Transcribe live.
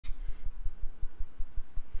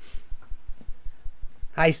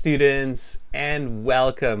Hi students, and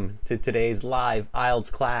welcome to today's live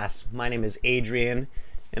IELTS class. My name is Adrian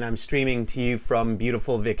and I'm streaming to you from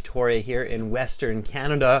beautiful Victoria here in Western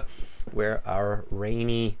Canada, where our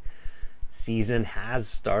rainy season has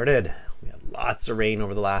started. We had lots of rain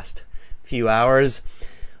over the last few hours.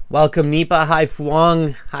 Welcome Nipa, hi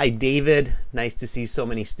Fuang, hi David. Nice to see so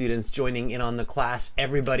many students joining in on the class.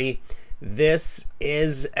 Everybody, this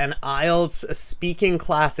is an IELTS speaking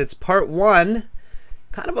class. It's part one.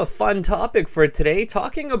 Kind of a fun topic for today,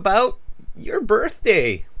 talking about your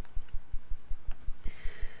birthday.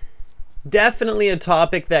 Definitely a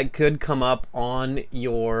topic that could come up on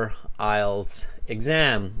your IELTS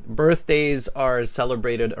exam. Birthdays are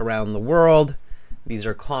celebrated around the world. These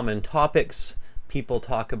are common topics. People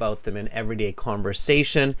talk about them in everyday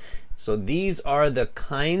conversation. So these are the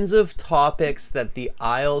kinds of topics that the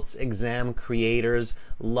IELTS exam creators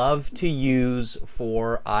love to use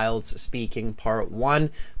for IELTS speaking part one,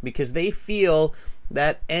 because they feel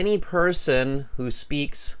that any person who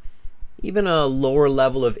speaks even a lower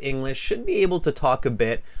level of English should be able to talk a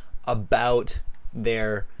bit about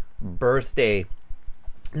their birthday.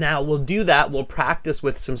 Now we'll do that. We'll practice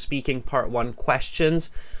with some speaking part one questions.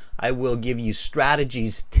 I will give you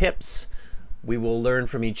strategies, tips. We will learn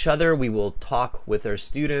from each other, we will talk with our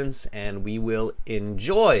students, and we will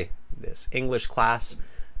enjoy this English class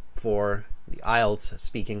for the IELTS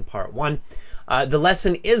speaking part one. The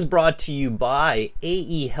lesson is brought to you by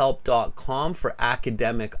aehelp.com for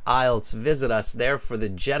academic IELTS. Visit us there for the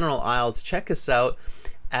general IELTS. Check us out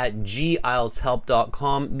at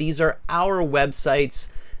gieltshelp.com. These are our websites.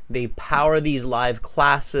 They power these live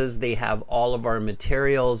classes. They have all of our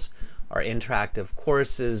materials, our interactive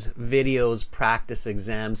courses, videos, practice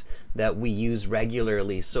exams that we use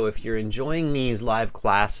regularly. So if you're enjoying these live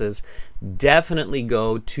classes, definitely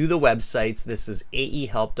go to the websites. This is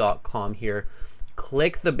aehelp.com here.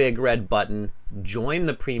 Click the big red button, join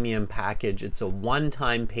the premium package. It's a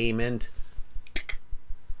one-time payment,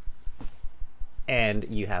 and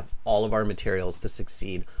you have all of our materials to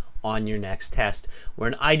succeed on your next test. We're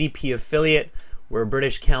an IDP affiliate. We're a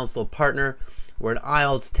British Council partner. We're an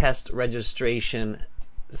IELTS test registration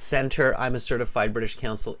center. I'm a certified British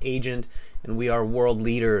Council agent, and we are world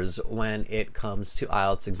leaders when it comes to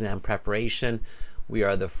IELTS exam preparation. We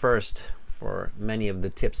are the first for many of the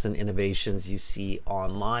tips and innovations you see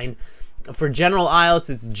online. For general IELTS,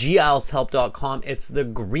 it's gieltshelp.com. It's the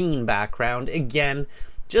green background. Again,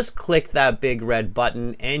 just click that big red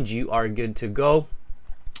button and you are good to go.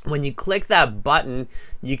 When you click that button,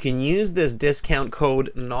 you can use this discount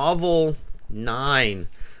code NOVEL9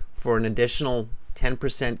 for an additional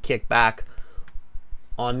 10% kickback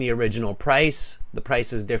on the original price. The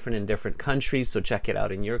price is different in different countries, so check it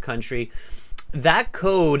out in your country. That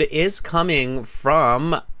code is coming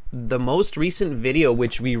from the most recent video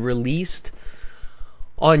which we released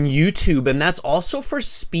on YouTube, and that's also for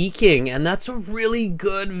speaking, and that's a really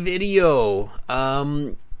good video.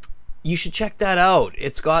 You should check that out.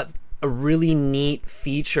 It's got a really neat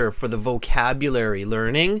feature for the vocabulary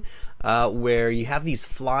learning, where you have these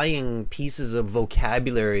flying pieces of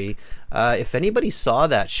vocabulary. If anybody saw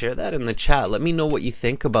that, share that in the chat. Let me know what you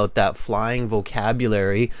think about that flying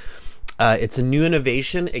vocabulary. It's a new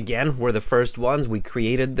innovation. Again, we're the first ones. We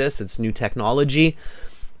created this. It's new technology.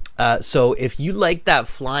 So if you like that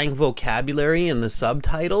flying vocabulary and the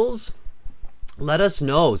subtitles, let us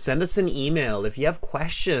know. Send us an email. If you have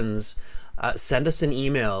questions, send us an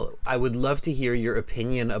email. I would love to hear your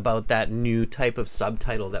opinion about that new type of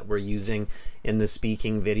subtitle that we're using in the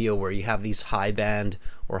speaking video, where you have these high band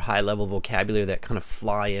or high level vocabulary that kind of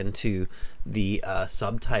fly into the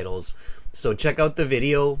subtitles. So check out the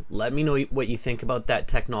video. Let me know what you think about that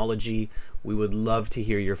technology. We would love to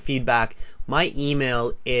hear your feedback. My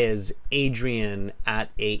email is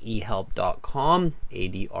adrian@aehelp.com,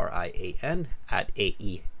 ADRIAN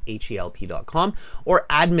 @aehelp.com, or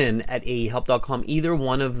admin@aehelp.com. Either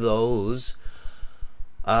one of those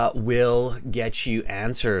will get you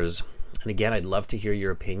answers. And again, I'd love to hear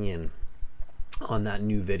your opinion on that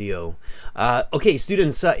new video. Okay,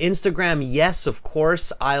 students, Instagram, yes, of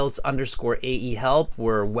course, IELTS_AEHelp.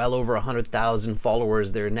 We're well over 100,000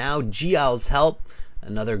 followers there now. GIELTS Help,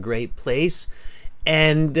 another great place.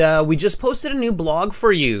 And we just posted a new blog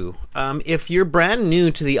for you. If you're brand new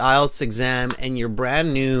to the IELTS exam and you're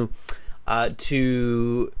brand new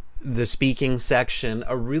to the speaking section,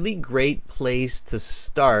 a really great place to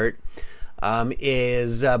start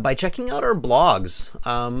is by checking out our blogs.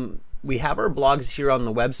 We have our blogs here on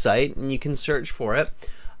the website, and you can search for it.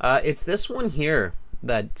 It's this one here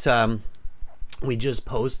that we just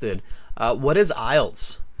posted. What is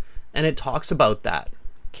IELTS? And it talks about that.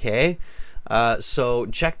 Okay. So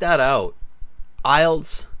check that out.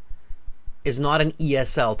 IELTS is not an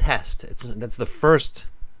ESL test. That's the first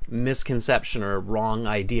misconception or wrong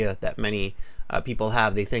idea that many people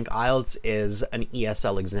have. They think IELTS is an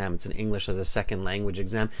ESL exam. It's an English as a second language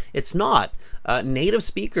exam. It's not. Native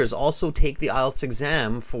speakers also take the IELTS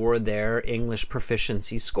exam for their English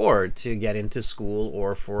proficiency score to get into school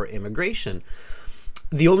or for immigration.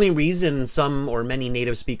 The only reason some or many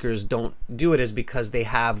native speakers don't do it is because they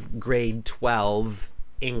have grade 12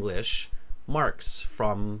 English marks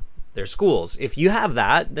from their schools. If you have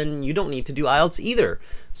that, then you don't need to do IELTS either.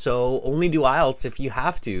 So only do IELTS if you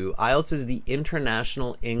have to. IELTS is the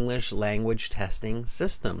International English Language Testing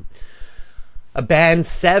System. A band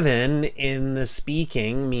 7 in the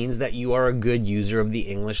speaking means that you are a good user of the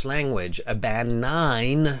English language. A band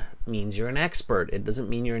 9 means you're an expert. It doesn't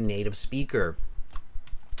mean you're a native speaker.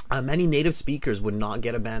 Many native speakers would not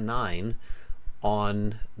get a band 9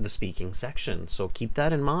 on the speaking section. So keep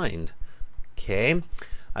that in mind. Okay.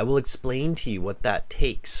 I will explain to you what that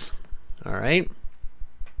takes. All right.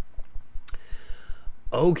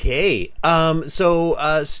 Okay.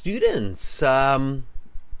 Students,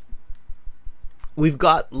 we've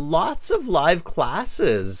got lots of live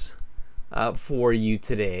classes for you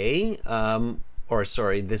today. Or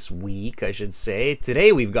sorry, this week, I should say.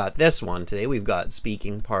 Today we've got this one. Today we've got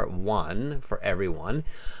speaking part 1 for everyone.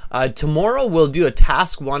 Tomorrow we'll do a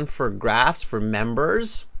task 1 for graphs for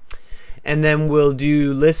members. And then we'll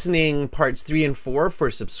do listening parts 3 and 4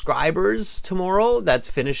 for subscribers tomorrow. That's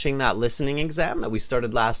finishing that listening exam that we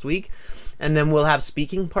started last week. And then we'll have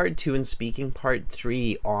speaking part 2 and speaking part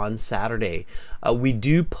 3 on Saturday. We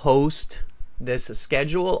do post this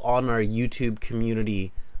schedule on our YouTube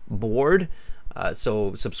community board.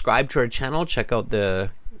 So subscribe to our channel, check out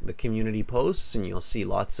the community posts, and you'll see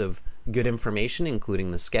lots of good information,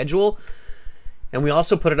 including the schedule. And we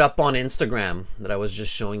also put it up on Instagram that I was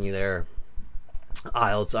just showing you there,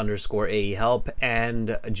 IELTS_AE help and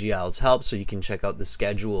GIELTS help, so you can check out the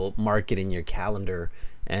schedule, mark it in your calendar,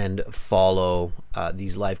 and follow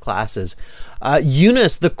these live classes.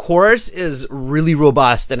 Eunice, the course is really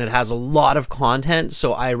robust and it has a lot of content,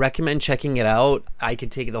 so I recommend checking it out. I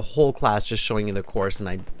could take the whole class just showing you the course,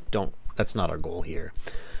 and that's not our goal here.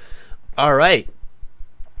 All right.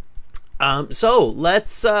 So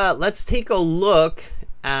let's take a look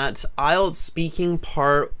at IELTS speaking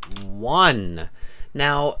part 1.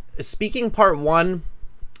 Now, speaking part 1,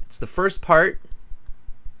 it's the first part.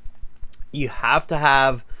 You have to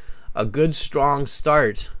have a good, strong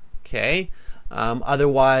start, okay?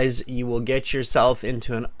 Otherwise, you will get yourself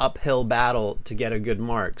into an uphill battle to get a good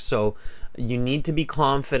mark. So you need to be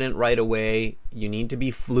confident right away. You need to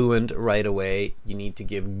be fluent right away. You need to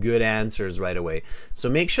give good answers right away. So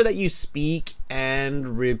make sure that you speak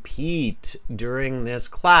and repeat during this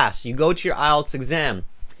class. You go to your IELTS exam.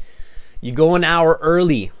 You go an hour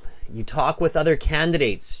early. You talk with other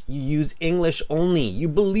candidates. You use English only. You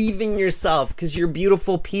believe in yourself because you're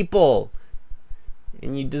beautiful people.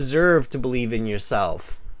 And you deserve to believe in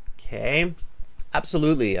yourself. Okay?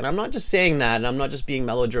 Absolutely. And I'm not just saying that, and I'm not just being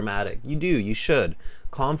melodramatic. You do. You should.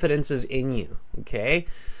 Confidence is in you. Okay?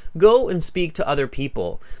 Go and speak to other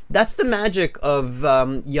people. That's the magic of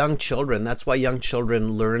young children. That's why young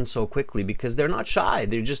children learn so quickly, because they're not shy.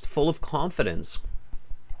 They're just full of confidence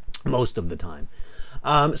most of the time.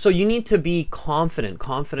 So you need to be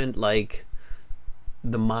confident like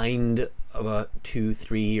the mind of a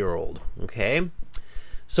 2-3-year-old. Okay?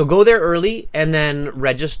 So go there early and then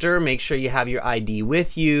register. Make sure you have your ID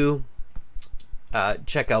with you.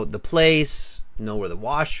 Check out the place. Know where the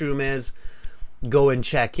washroom is. Go and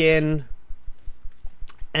check in.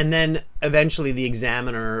 And then eventually the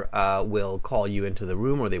examiner will call you into the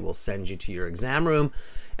room, or they will send you to your exam room.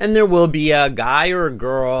 And there will be a guy or a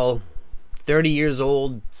girl, 30 years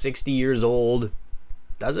old, 60 years old.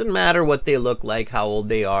 Doesn't matter what they look like, how old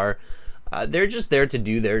they are. They're just there to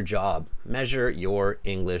do their job. Measure your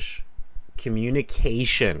English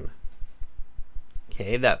communication.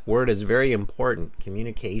 Okay, that word is very important.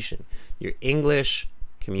 Communication. Your English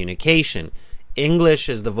communication. English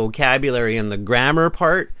is the vocabulary and the grammar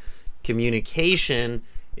part. Communication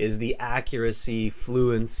is the accuracy,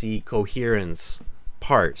 fluency, coherence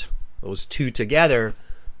part. Those two together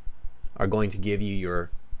are going to give you your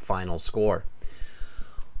final score.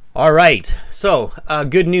 All right, so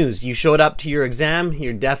good news. You showed up to your exam.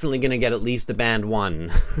 You're definitely going to get at least a band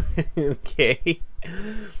 1. Okay.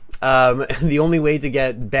 The only way to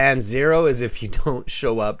get band 0 is if you don't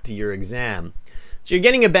show up to your exam. So you're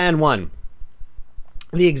getting a band 1.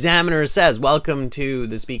 The examiner says, welcome to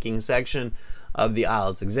the speaking section of the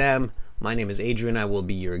IELTS exam. My name is Adrian. I will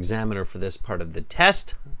be your examiner for this part of the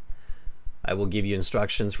test. I will give you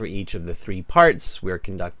instructions for each of the 3 parts. We're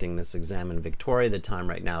conducting this exam in Victoria. The time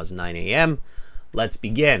right now is 9 a.m. Let's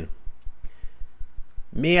begin.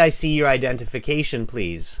 May I see your identification,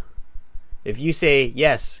 please? If you say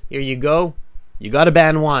yes, here you go. You got a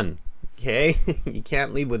band 1. Okay? You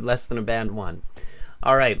can't leave with less than a band 1.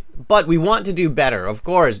 All right. But we want to do better. Of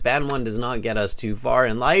course, band 1 does not get us too far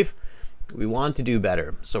in life. We want to do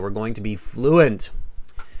better. So we're going to be fluent.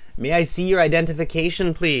 May I see your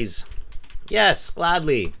identification, please? Yes,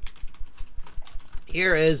 gladly.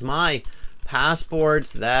 Here is my passport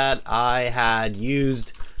that I had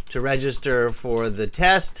used to register for the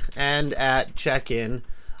test and at check-in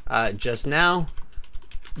just now.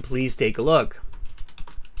 Please take a look.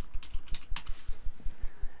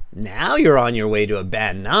 Now you're on your way to a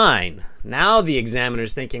band 9. Now the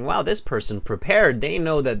examiner's thinking, wow, this person prepared. They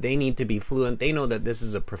know that they need to be fluent. They know that this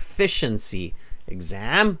is a proficiency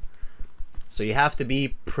exam. So you have to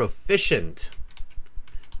be proficient.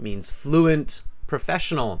 Means fluent,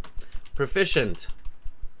 professional, proficient.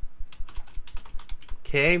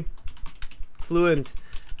 Okay? Fluent,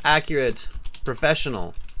 accurate,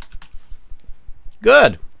 professional.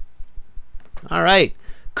 Good. All right.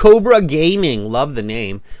 Cobra Gaming, love the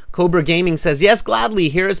name. Cobra Gaming says, yes, gladly.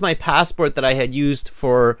 Here is my passport that I had used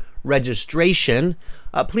for registration.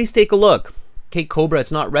 Please take a look. Okay, Cobra,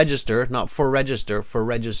 it's not register, not for register, for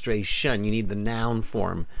registration. You need the noun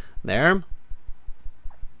form there.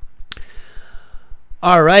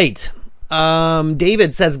 All right.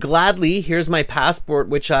 David says, gladly, here's my passport,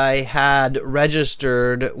 which I had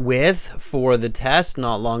registered with for the test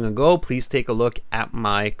not long ago. Please take a look at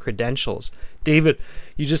my credentials. David,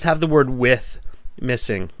 you just have the word with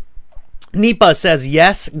missing. Nipa says,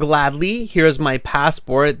 yes, gladly. Here's my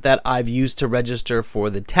passport that I've used to register for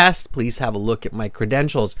the test. Please have a look at my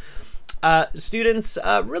credentials. Students,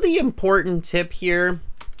 really important tip here,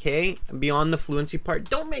 okay, beyond the fluency part,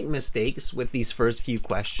 don't make mistakes with these first few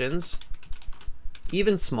questions,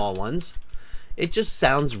 even small ones. It just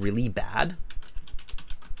sounds really bad.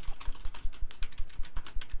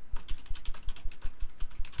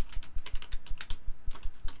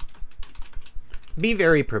 Be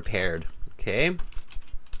very prepared. Okay,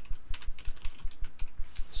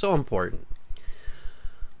 so important.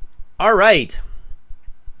 All right,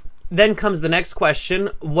 then comes the next question.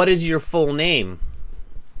 What is your full name?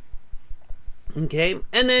 Okay,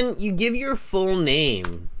 and then you give your full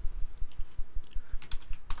name.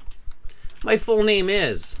 My full name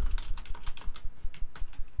is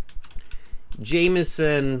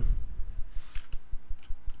Jameson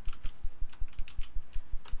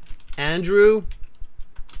Andrew.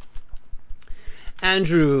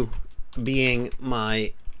 Andrew being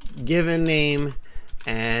my given name,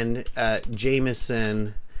 and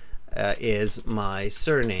Jameson is my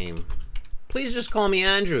surname. Please just call me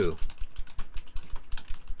Andrew.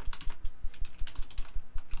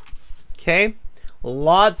 Okay?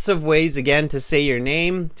 Lots of ways, again, to say your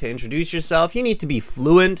name, to introduce yourself. You need to be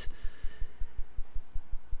fluent.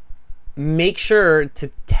 Make sure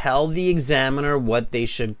to tell the examiner what they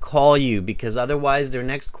should call you, because otherwise their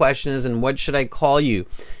next question is, and what should I call you?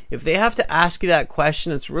 If they have to ask you that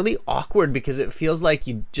question, it's really awkward because it feels like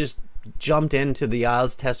you just jumped into the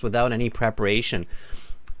IELTS test without any preparation.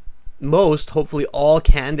 Most, hopefully all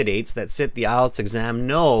candidates that sit the IELTS exam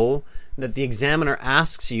know that the examiner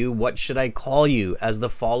asks you, what should I call you, as the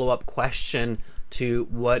follow-up question to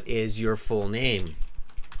what is your full name.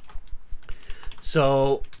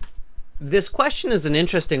 So this question is an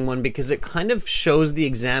interesting one because it kind of shows the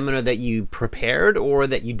examiner that you prepared or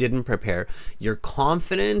that you didn't prepare. You're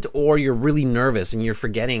confident or you're really nervous and you're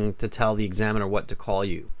forgetting to tell the examiner what to call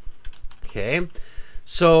you. Okay,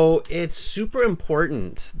 so it's super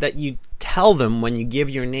important that you tell them when you give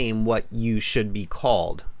your name what you should be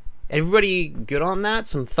called. Everybody good on that?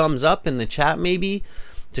 Some thumbs up in the chat maybe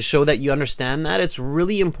to show that you understand that. It's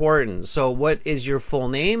really important. So what is your full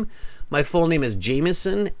name? My full name is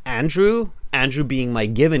Jameson Andrew, Andrew being my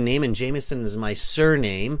given name, and Jameson is my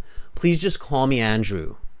surname. Please just call me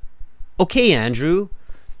Andrew. Okay, Andrew,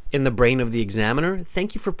 in the brain of the examiner,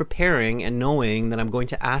 thank you for preparing and knowing that I'm going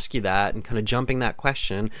to ask you that and kind of jumping that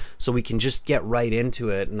question so we can just get right into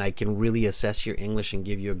it and I can really assess your English and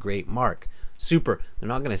give you a great mark. Super. They're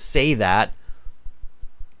not going to say that,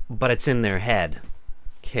 but it's in their head.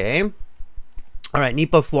 Okay. All right.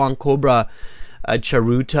 Nipa, Fuang, Cobra,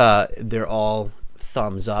 Charuta, they're all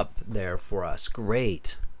thumbs up there for us.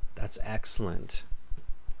 Great. That's excellent.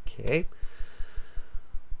 Okay.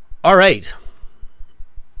 All right.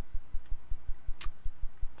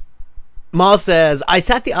 Mal says, I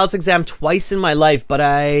sat the IELTS exam twice in my life, but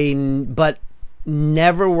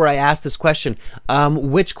never were I asked this question.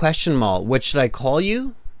 Which question, Mal? What should I call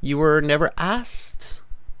you? You were never asked.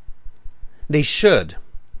 They should.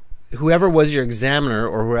 Whoever was your examiner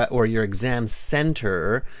or your exam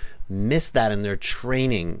center missed that in their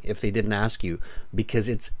training if they didn't ask you, because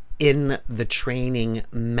it's in the training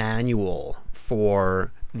manual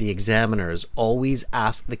for the examiners. Always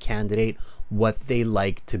ask the candidate what they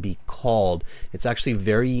like to be called. It's actually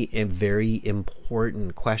a very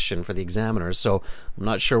important question for the examiners. So I'm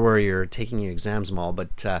not sure where you're taking your exams, Mal,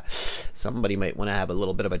 but somebody might want to have a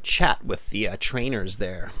little bit of a chat with the trainers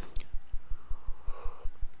there.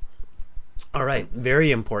 All right,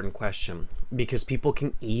 very important question, because people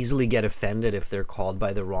can easily get offended if they're called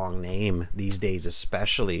by the wrong name these days,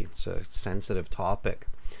 especially. It's a sensitive topic.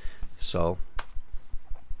 So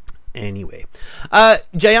anyway,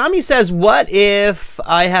 Jayami says, what if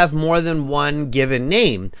I have more than one given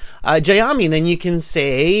name? Jayami, then you can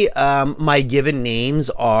say, my given names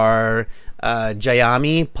are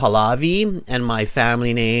Jayami Pallavi, and my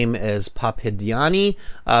family name is Papidiani.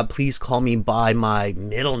 Please call me by my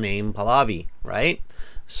middle name, Pallavi, right?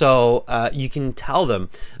 So you can tell them.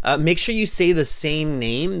 Make sure you say the same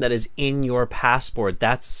name that is in your passport.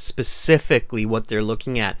 That's specifically what they're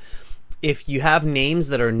looking at. If you have names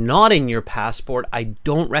that are not in your passport, I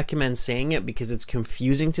don't recommend saying it, because it's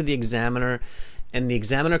confusing to the examiner, and the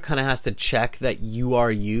examiner kind of has to check that you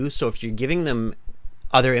are you. So if you're giving them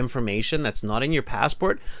other information that's not in your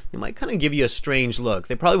passport, they might kind of give you a strange look.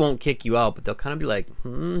 They probably won't kick you out, but they'll kind of be like,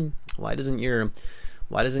 why doesn't your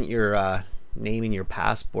name in your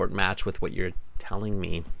passport match with what you're telling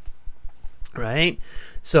me, right?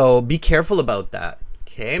 So be careful about that.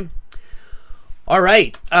 Okay. All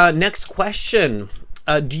right, next question.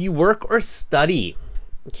 Do you work or study?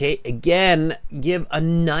 Okay, again, give a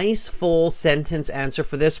nice full sentence answer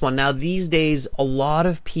for this one. Now, these days, a lot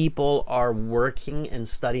of people are working and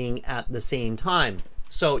studying at the same time.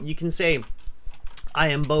 So you can say, I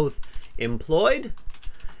am both employed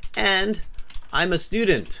and I'm a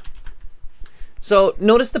student. So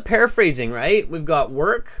notice the paraphrasing, right? We've got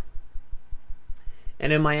work,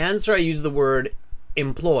 and in my answer, I use the word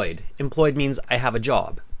employed. Employed means I have a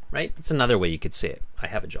job, right? That's another way you could say it. I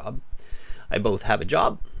have a job. I both have a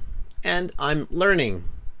job and I'm learning,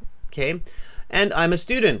 okay? And I'm a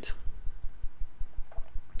student.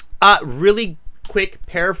 Really quick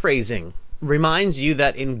paraphrasing reminds you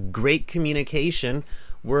that in great communication,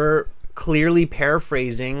 we're clearly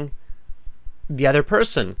paraphrasing the other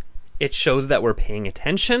person. It shows that we're paying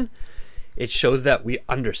attention. It shows that we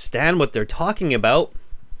understand what they're talking about.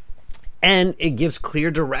 And it gives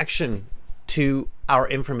clear direction to our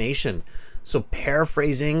information. So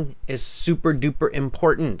paraphrasing is super duper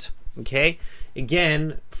important, okay?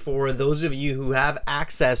 Again, for those of you who have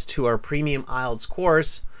access to our premium IELTS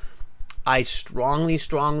course, I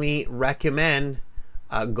strongly recommend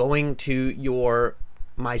going to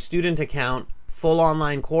my student account, full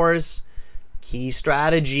online course, key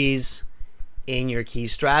strategies. In your key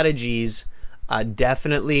strategies,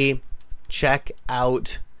 definitely check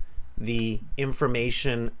out the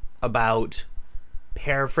information about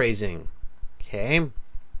paraphrasing. Okay,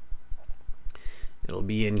 it'll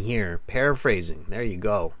be in here. Paraphrasing, there you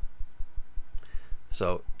go.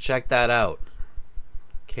 So check that out.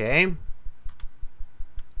 Okay,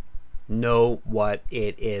 know what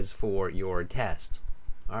it is for your test.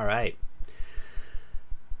 All right,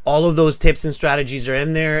 all of those tips and strategies are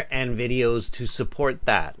in there, and videos to support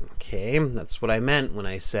that. Okay, that's what I meant when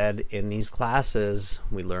I said in these classes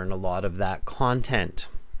we learn a lot of that content.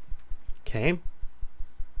 Okay,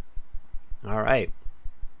 all right.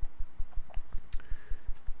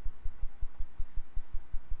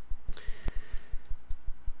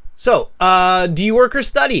 So, do you work or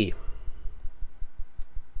study?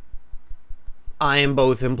 I am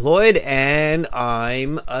both employed and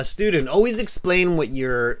I'm a student. Always explain what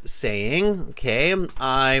you're saying. Okay,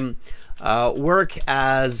 I work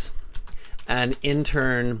as an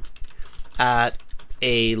intern at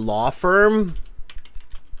a law firm,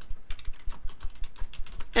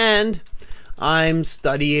 and I'm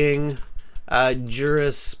studying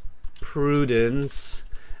jurisprudence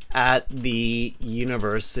at the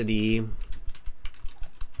University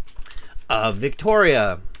of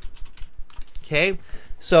Victoria. Okay,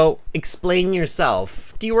 so explain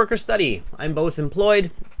yourself. Do you work or study? I'm both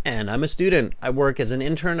employed and I'm a student. I work as an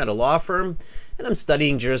intern at a law firm and I'm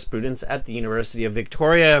studying jurisprudence at the University of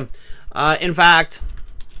Victoria. In fact,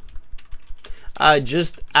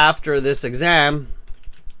 just after this exam,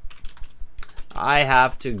 I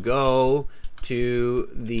have to go to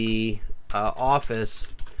the office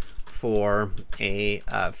for a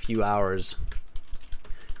few hours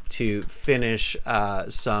to finish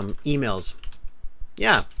some emails.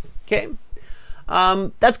 Yeah, okay.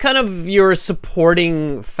 That's kind of your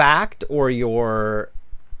supporting fact or your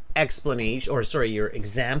explanation, or sorry, your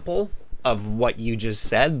example of what you just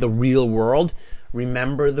said, the real world.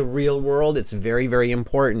 Remember the real world. It's very, very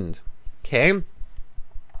important. Okay.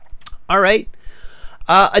 All right.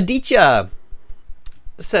 Aditya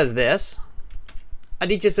says this.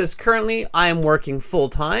 Aditya says, currently I am working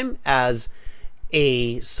full-time as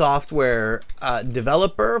a software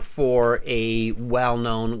developer for a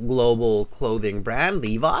well-known global clothing brand,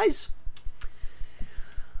 Levi's.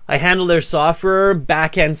 I handle their software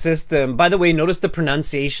back-end system. By the way, notice the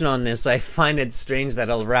pronunciation on this. I find it strange that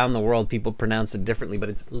around the world people pronounce it differently, but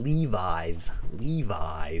it's Levi's.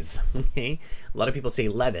 Levi's. Okay? A lot of people say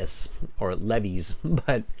Levis or Levi's,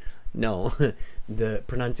 but no, the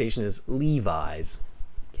pronunciation is Levi's.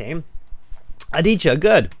 Okay? Aditya,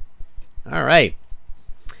 good. All right.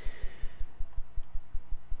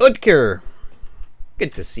 Utker.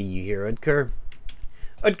 Good to see you here, Utker.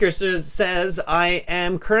 Utker says, I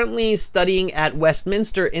am currently studying at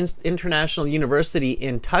Westminster International University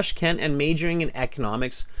in Tashkent and majoring in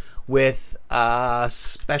economics with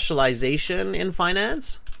specialization in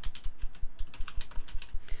finance.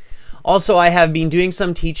 Also, I have been doing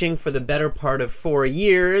some teaching for the better part of 4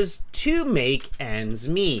 years to make ends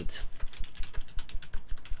meet.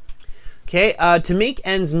 Okay, to make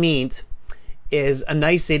ends meet is a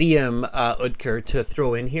nice idiom, Utker, to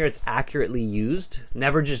throw in here. It's accurately used.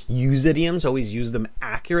 Never just use idioms, always use them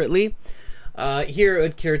accurately. Here,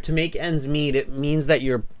 Utker, to make ends meet, it means that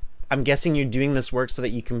I'm guessing you're doing this work so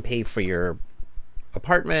that you can pay for your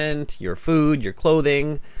apartment, your food, your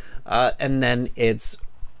clothing, and then it's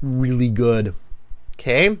really good.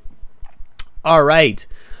 Okay? All right.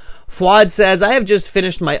 Fuad says, I have just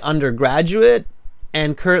finished my undergraduate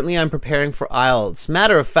and currently I'm preparing for IELTS.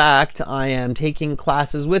 Matter of fact, I am taking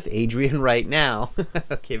classes with Adrian right now.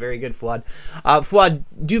 Okay, very good, Fuad. Fuad,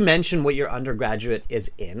 do mention what your undergraduate is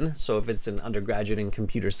in. So if it's an undergraduate in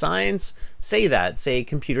computer science, say that. Say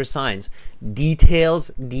computer science. Details,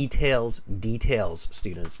 details, details,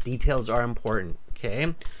 students. Details are important,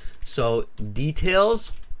 okay? So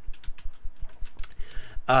details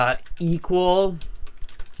equal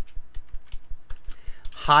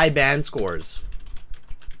high band scores.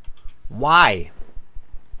 Why?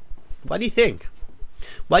 Why do you think?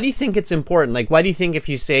 Why do you think it's important? Like, why do you think if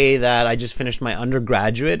you say that I just finished my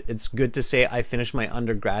undergraduate, it's good to say I finished my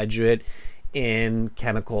undergraduate in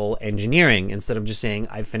chemical engineering instead of just saying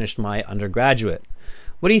I finished my undergraduate?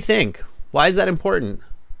 What do you think? Why is that important?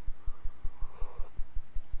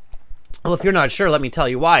 Well, if you're not sure, let me tell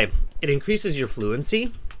you why. It increases your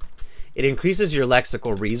fluency. It increases your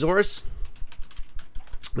lexical resource,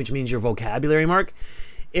 which means your vocabulary mark.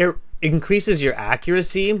 It increases your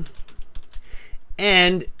accuracy,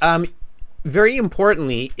 and very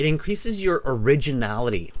importantly, it increases your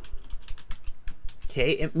originality.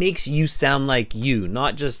 Okay, it makes you sound like you,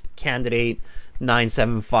 not just candidate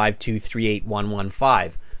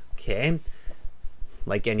 975238115. Okay,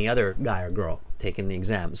 like any other guy or girl taking the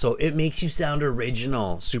exam. So it makes you sound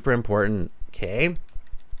original. Super important. Okay.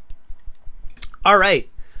 All right.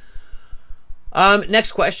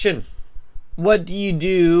 Next question. What do you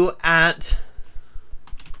do at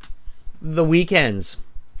the weekends?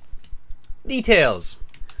 Details.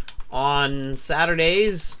 On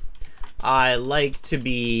Saturdays, I like to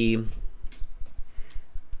be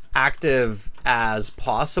active as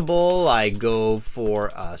possible. I go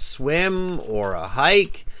for a swim or a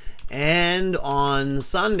hike. And on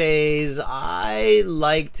Sundays, I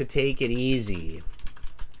like to take it easy.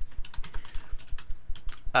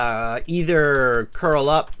 Either curl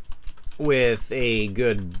up with a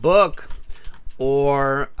good book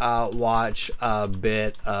or watch a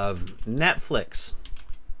bit of Netflix.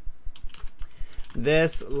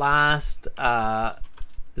 This last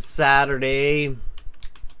Saturday,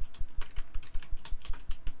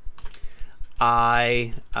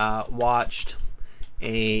 I watched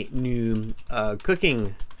a new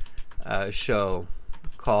cooking show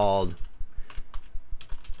called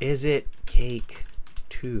Is It Cake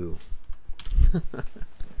 2?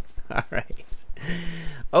 All right.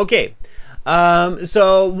 Okay.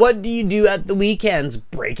 So what do you do at the weekends?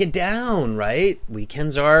 Break it down, right?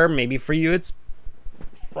 Weekends are, maybe for you it's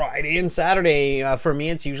Friday and Saturday. For me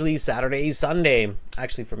it's usually Saturday, Sunday.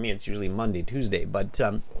 Actually for me it's usually Monday, Tuesday. But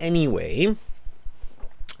anyway,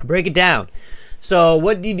 break it down. So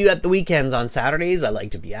what do you do at the weekends? On Saturdays, I like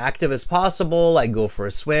to be active as possible. I go for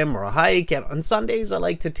a swim or a hike. And on Sundays, I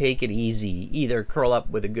like to take it easy. Either curl up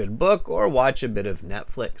with a good book or watch a bit of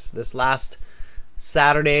Netflix. This last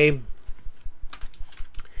Saturday,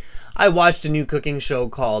 I watched a new cooking show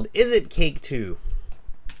called Is It Cake 2?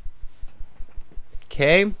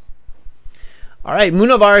 Okay. All right,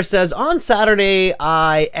 Munavar says, on Saturday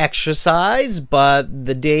I exercise, but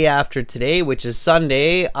the day after today, which is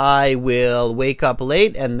Sunday, I will wake up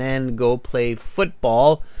late and then go play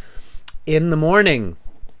football in the morning.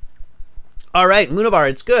 All right, Munavar,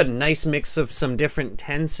 it's good. Nice mix of some different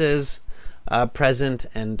tenses, present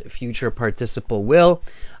and future participle will.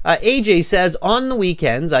 AJ says, on the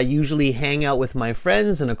weekends, I usually hang out with my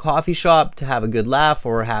friends in a coffee shop to have a good laugh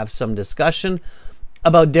or have some discussion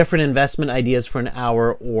about different investment ideas for an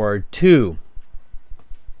hour or two.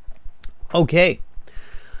 Okay.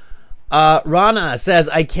 Rana says,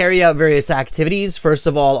 I carry out various activities. First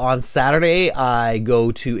of all, on Saturday, I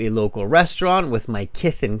go to a local restaurant with my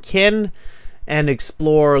kith and kin and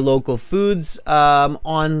explore local foods.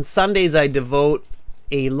 On Sundays, I devote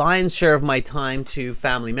a lion's share of my time to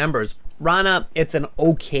family members. Rana, it's an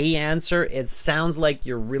okay answer. It sounds like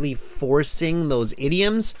you're really forcing those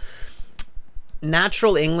idioms.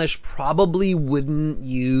 Natural English probably wouldn't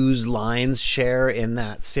use lion's share in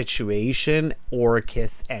that situation or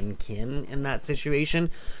kith and kin in that situation.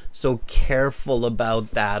 So careful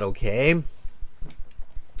about that, okay?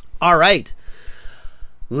 All right.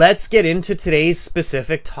 Let's get into today's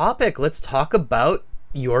specific topic. Let's talk about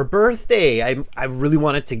your birthday. I really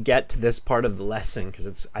wanted to get to this part of the lesson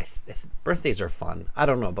because birthdays are fun. I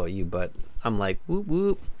don't know about you, but I'm like, whoop,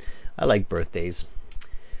 whoop. I like birthdays.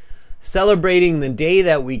 Celebrating the day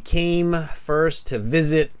that we came first to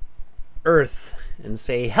visit Earth and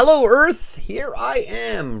say, hello, Earth, here I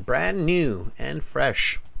am, brand new and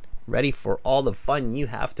fresh, ready for all the fun you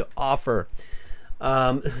have to offer.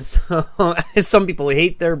 So some people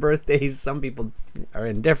hate their birthdays, some people are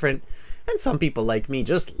indifferent, and some people like me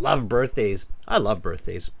just love birthdays. I love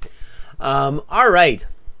birthdays. All right,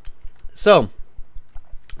 so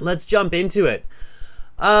let's jump into it.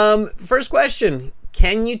 First question.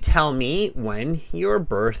 Can you tell me when your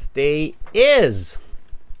birthday is?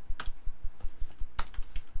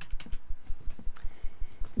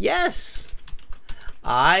 Yes,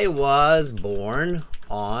 I was born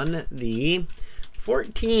on the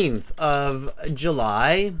 14th of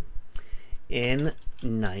July in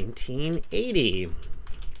 1980.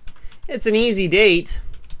 It's an easy date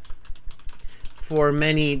for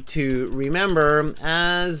many to remember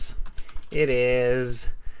as it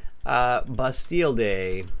is Bastille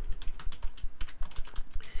Day,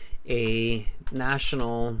 a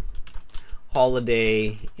national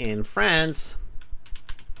holiday in France,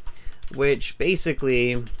 which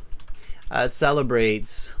basically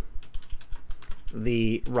celebrates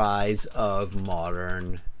the rise of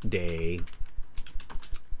modern day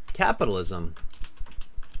capitalism.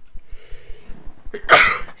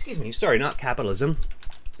 Excuse me, sorry, not capitalism,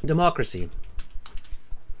 democracy.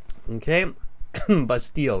 Okay.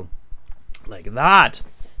 Bastille, like that.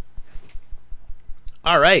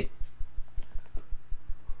 All right.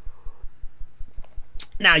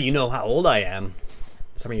 Now you know how old I am.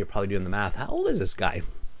 Some of you are probably doing the math. How old is this guy?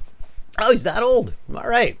 Oh, he's that old. All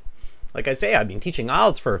right. Like I say, I've been teaching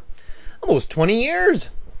IELTS for almost 20 years.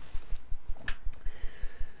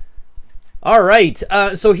 All right,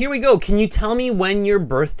 so here we go. Can you tell me when your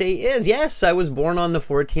birthday is? Yes, I was born on the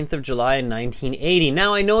 14th of July in 1980.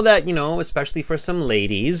 Now, I know that, you know, especially for some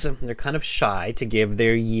ladies, they're kind of shy to give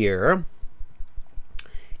their year.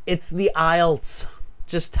 It's the IELTS.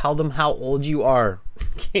 Just tell them how old you are.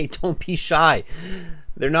 Okay, don't be shy.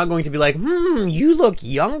 They're not going to be like, you look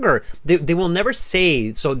younger. They will never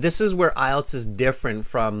say, so this is where IELTS is different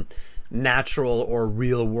from natural or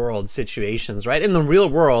real world situations, right? In the real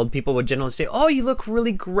world, people would generally say, oh, you look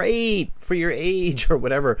really great for your age or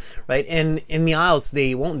whatever, right? And in the IELTS,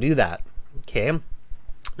 they won't do that, okay?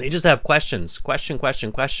 They just have questions, question.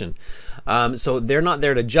 So they're not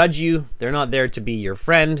there to judge you. They're not there to be your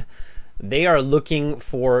friend. They are looking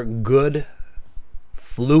for good,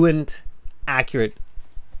 fluent, accurate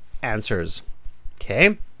answers,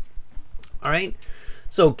 okay? All right.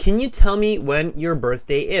 So can you tell me when your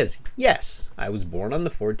birthday is? Yes, I was born on the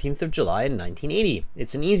 14th of July in 1980.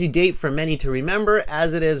 It's an easy date for many to remember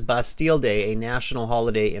as it is Bastille Day, a national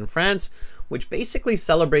holiday in France, which basically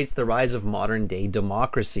celebrates the rise of modern day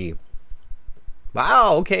democracy.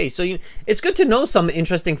 Wow, okay, so it's good to know some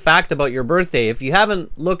interesting fact about your birthday. If you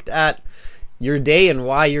haven't looked at your day and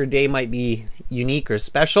why your day might be unique or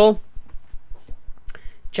special,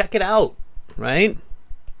 check it out, right?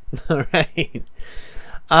 All right.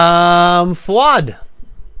 Fuad,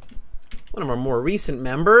 one of our more recent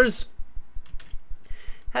members,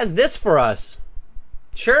 has this for us.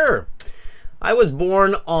 Sure. I was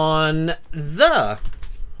born on the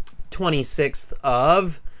 26th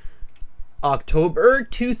of October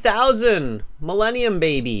 2000, Millennium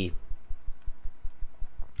Baby.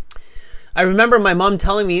 I remember my mom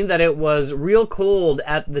telling me that it was real cold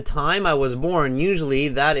at the time I was born. Usually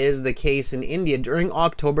that is the case in India during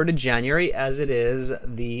October to January, as it is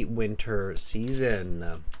the winter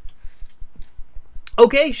season.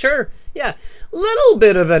 Okay, sure. Yeah, little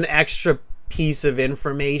bit of an extra piece of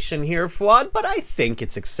information here, Fuad, but I think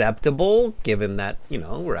it's acceptable given that, you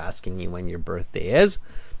know, we're asking you when your birthday is.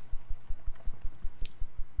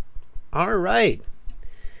 All right.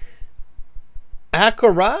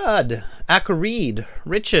 Akarid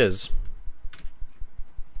Riches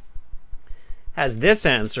has this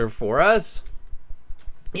answer for us.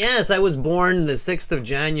 Yes, I was born the 6th of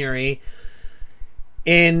January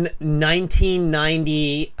in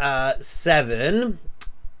 1997.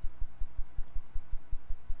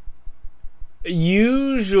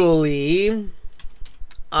 Usually,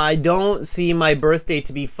 I don't see my birthday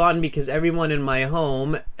to be fun because everyone in my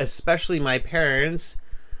home, especially my parents,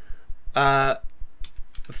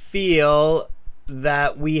 feel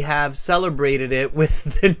that we have celebrated it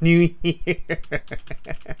with the new year.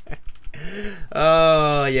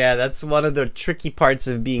 Oh, yeah, that's one of the tricky parts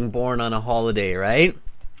of being born on a holiday, right?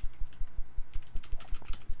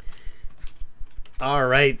 All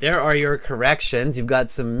right, there are your corrections. You've got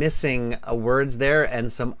some missing words there and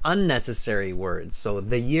some unnecessary words. So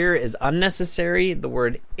the year is unnecessary. The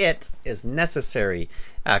word it is necessary,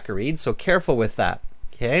 Akarid. So careful with that,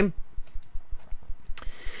 okay?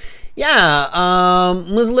 Yeah,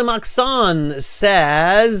 Muslim Aksan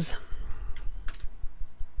says...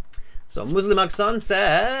 So Muslim Aksan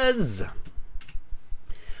says...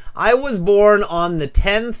 I was born on the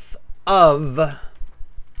 10th of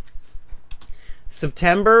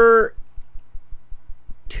September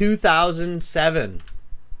 2007.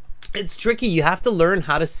 It's tricky. You have to learn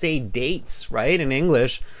how to say dates, right, in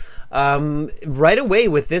English. Right away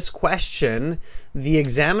with this question, the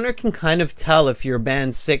examiner can kind of tell if you're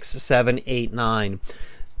band 6, 7, 8, 9.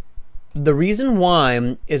 The reason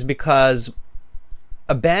why is because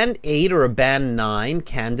a band 8 or a band 9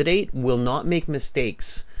 candidate will not make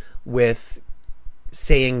mistakes with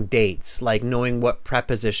saying dates, like knowing what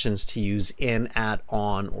prepositions to use in, at,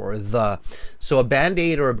 on, or the. So a band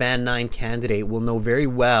 8 or a band 9 candidate will know very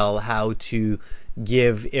well how to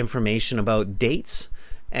give information about dates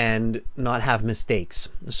and not have mistakes.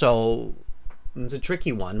 So it's a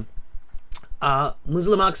tricky one.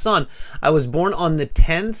 Muslim Aksan, I was born on the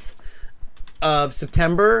 10th of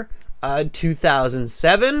September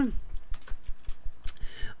 2007.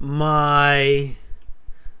 My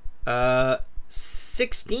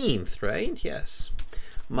 16th, right? Yes.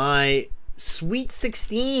 My sweet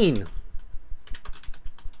 16.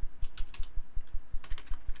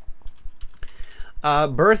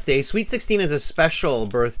 Birthday. Sweet 16 is a special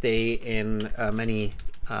birthday in many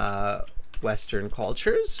Western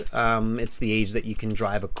cultures. It's the age that you can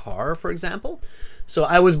drive a car, for example. So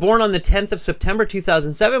I was born on the 10th of September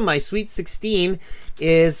 2007. My sweet 16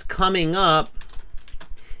 is coming up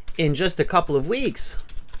in just a couple of weeks.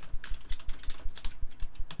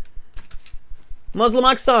 Muslim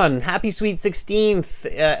Aksan, happy sweet 16th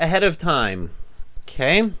ahead of time.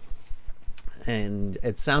 Okay. And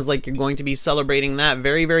it sounds like you're going to be celebrating that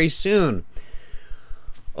very, very soon.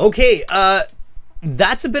 Okay,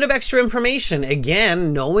 that's a bit of extra information.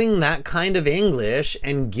 Again, knowing that kind of English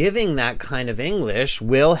and giving that kind of English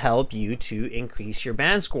will help you to increase your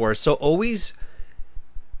band score. So always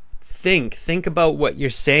think about what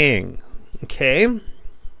you're saying. Okay?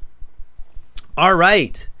 All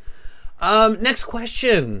right. Next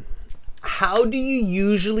question. How do you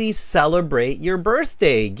usually celebrate your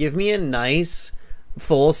birthday? Give me a nice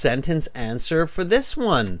full sentence answer for this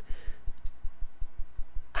one.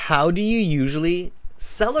 How do you usually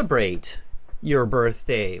celebrate your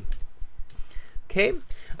birthday? Okay,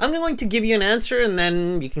 I'm going to give you an answer and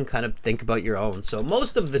then you can kind of think about your own. So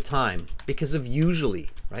most of the time, because of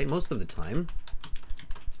usually, right? Most of the time,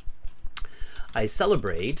 I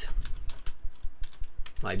celebrate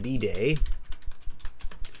my B-Day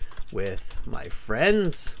with my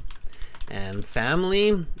friends and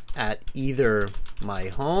family at either my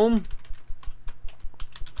home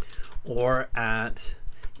or at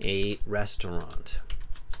a restaurant.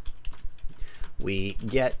 We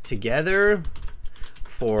get together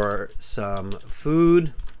for some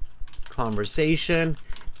food, conversation,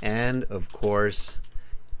 and of course,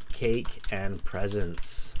 cake and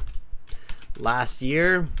presents. Last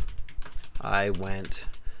year, I went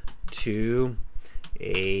to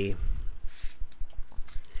a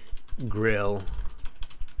grill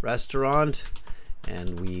restaurant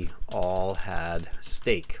and we all had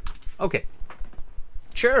steak. Okay.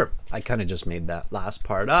 Sure, I kind of just made that last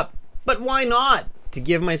part up, but why not? To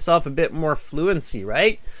give myself a bit more fluency,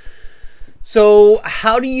 right? So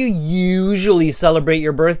how do you usually celebrate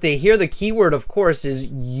your birthday? Here, the keyword, of course, is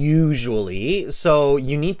usually. So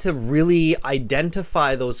you need to really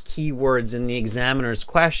identify those keywords in the examiner's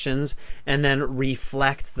questions and then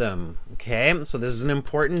reflect them, okay? So this is an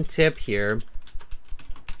important tip here.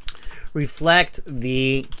 Reflect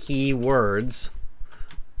the keywords.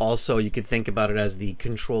 Also, you could think about it as the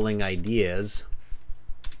controlling ideas.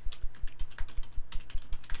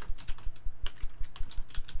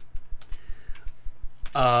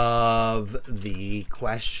 Of the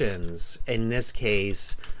questions. In this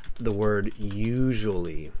case, the word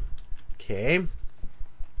usually. Okay.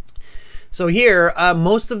 So here,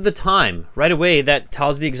 most of the time, right away, that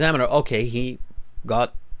tells the examiner, okay, he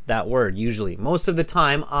got that word, usually. Most of the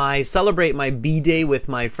time, I celebrate my B-Day with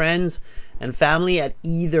my friends and family at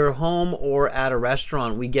either home or at a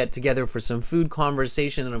restaurant. We get together for some food,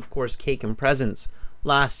 conversation, and of course, cake and presents.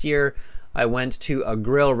 Last year, I went to a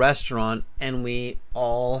grill restaurant and we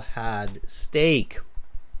all had steak.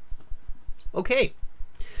 Okay.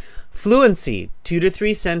 Fluency, 2 to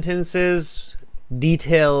 3 sentences,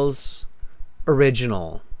 details,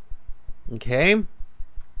 original. Okay.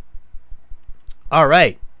 All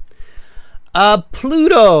right.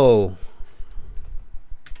 Pluto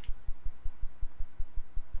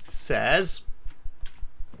says,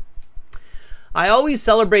 I always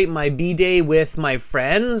celebrate my B-Day with my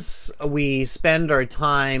friends. We spend our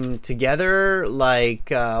time together, like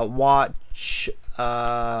watch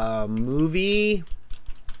a movie,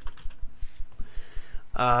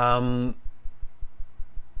 go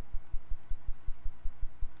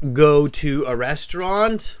to a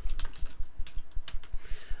restaurant.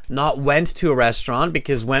 Not went to a restaurant,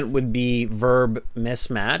 because went would be verb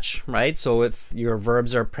mismatch, right? So if your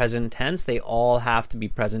verbs are present tense, they all have to be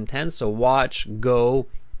present tense. So watch, go,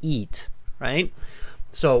 eat, right?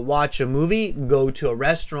 So watch a movie, go to a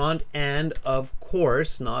restaurant, and of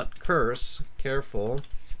course, not curse, careful,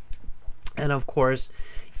 and of course,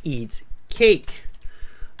 eat cake.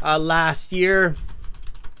 Last year,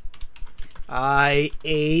 I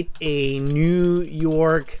ate a New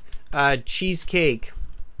York cheesecake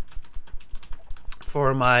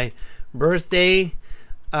for my birthday,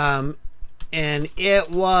 and it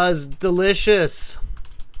was delicious.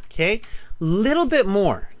 Okay, little bit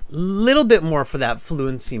more for that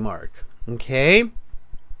fluency mark. Okay,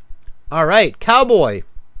 all right. Cowboy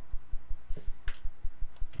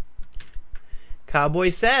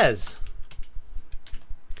says,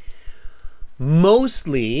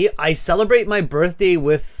 mostly I celebrate my birthday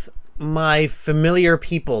with my familiar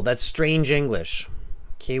people. That's strange English.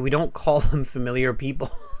 Okay, we don't call them familiar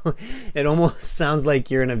people. It almost sounds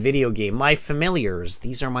like you're in a video game. My familiars.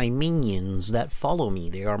 These are my minions that follow me.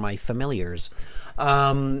 They are my familiars.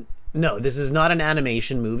 No, this is not an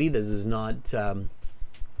animation movie. This is not a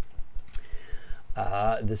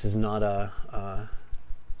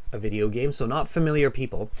video game, so not familiar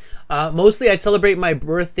people. Mostly I celebrate my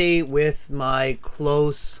birthday with my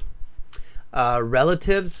close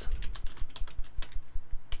relatives.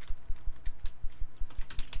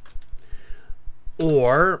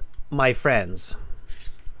 Or my friends.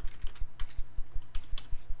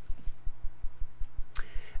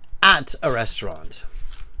 At a restaurant.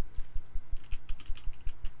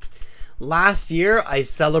 Last year, I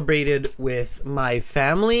celebrated with my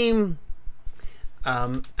family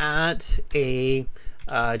at a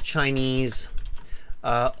Chinese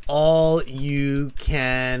all-you-can-eat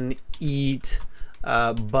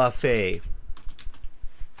buffet.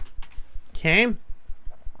 Okay?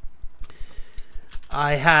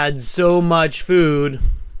 I had so much food,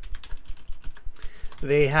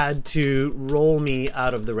 they had to roll me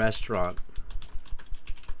out of the restaurant.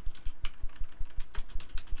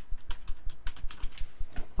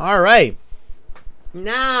 All right.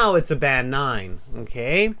 Now it's a band 9.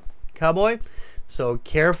 Okay, cowboy? So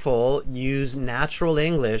careful, use natural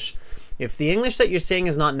English. If the English that you're saying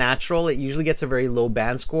is not natural, it usually gets a very low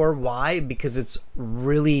band score. Why? Because it's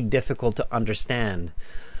really difficult to understand.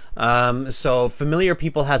 So familiar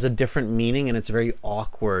people has a different meaning, and it's very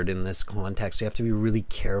awkward in this context. You have to be really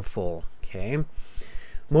careful. Okay.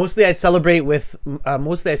 Mostly I celebrate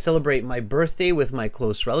my birthday with my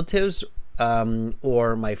close relatives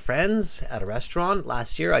or my friends at a restaurant.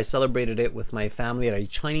 Last year I celebrated it with my family at a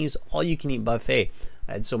Chinese all-you-can-eat buffet.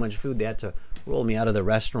 I had so much food they had to roll me out of the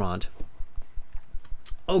restaurant.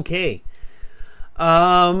 Okay.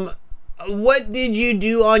 What did you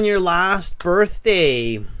do on your last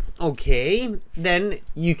birthday? Okay, then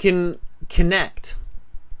you can connect.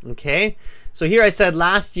 Okay, So here I said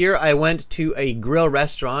last year I went to a grill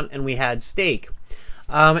restaurant and we had steak.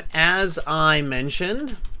 As I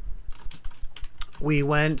mentioned, we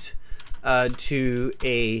went to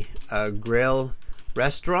a grill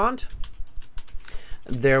restaurant.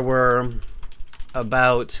 There were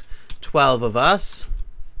about 12 of us.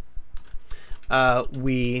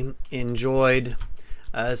 We enjoyed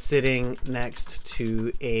sitting next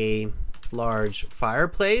to a large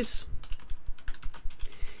fireplace,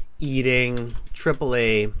 eating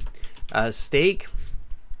AAA steak,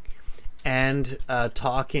 and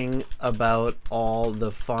talking about all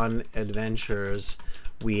the fun adventures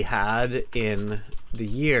we had in the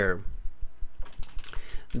year.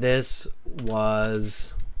 This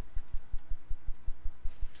was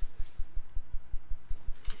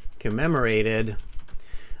commemorated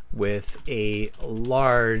with a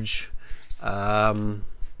large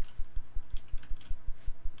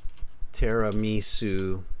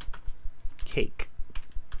tiramisu cake.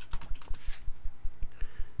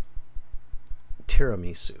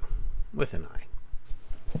 Tiramisu with an I.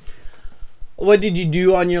 What did you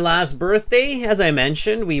do on your last birthday? As I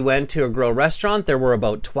mentioned, we went to a grill restaurant. There were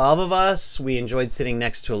about 12 of us. We enjoyed sitting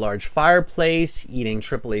next to a large fireplace, eating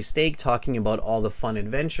AAA steak, talking about all the fun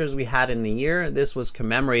adventures we had in the year. This was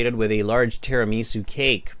commemorated with a large tiramisu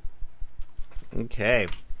cake. Okay.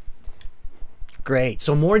 Great.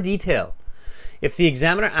 So more detail. If the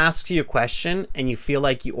examiner asks you a question and you feel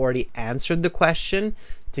like you already answered the question,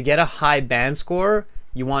 to get a high band score,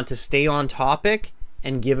 you want to stay on topic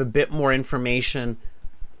and give a bit more information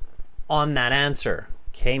on that answer.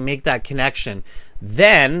 Okay, make that connection.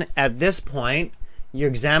 Then at this point, your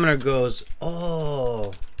examiner goes,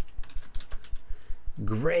 oh,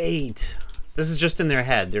 great. This is just in their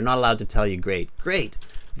head. They're not allowed to tell you great. Great.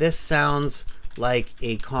 This sounds like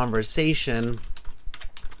a conversation,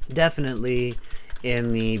 definitely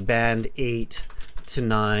in the band 8 to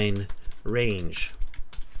 9 range.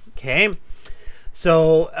 Okay.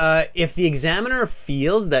 So if the examiner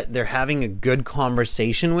feels that they're having a good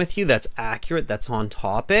conversation with you, that's accurate, that's on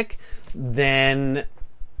topic, then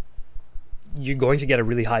you're going to get a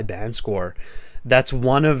really high band score. That's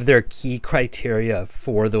one of their key criteria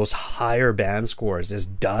for those higher band scores is,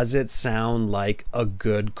 does it sound like a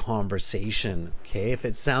good conversation? Okay, if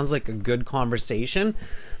it sounds like a good conversation,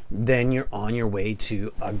 then you're on your way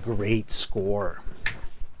to a great score.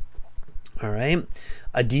 All right.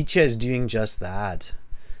 Aditya is doing just that.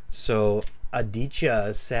 So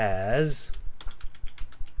Aditya says,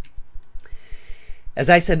 as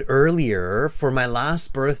I said earlier, for my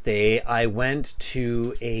last birthday, I went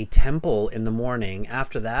to a temple in the morning.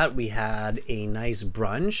 After that, we had a nice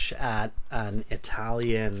brunch at an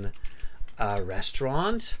Italian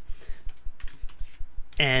restaurant.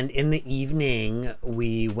 And in the evening,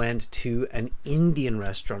 we went to an Indian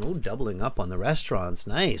restaurant. Oh, doubling up on the restaurants.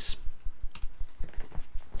 Nice.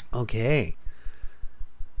 Okay.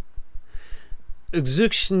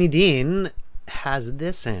 Zuxnidin has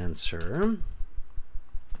this answer.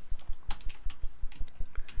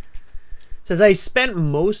 Says, I spent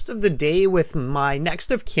most of the day with my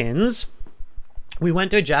next of kins. We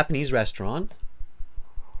went to a Japanese restaurant.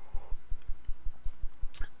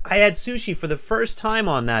 I had sushi for the first time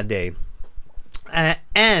on that day.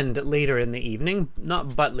 And later in the evening,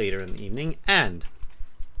 not but later in the evening, and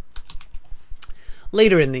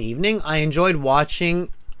later in the evening, I enjoyed watching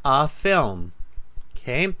a film.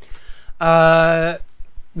 Okay.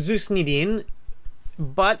 Zusnidin,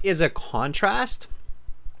 but is a contrast.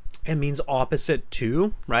 It means opposite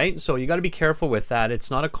to, right? So you got to be careful with that.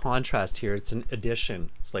 It's not a contrast here. It's an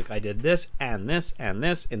addition. It's like I did this and this and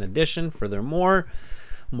this in addition, furthermore,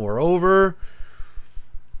 moreover.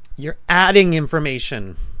 You're adding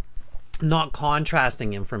information, not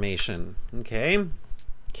contrasting information. Okay.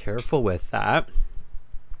 Careful with that.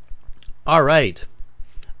 All right.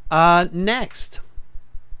 Next.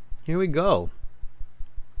 Here we go.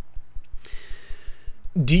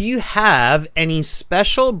 Do you have any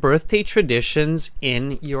special birthday traditions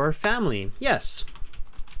in your family? Yes,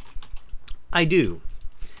 I do.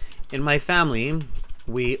 In my family,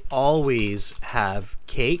 we always have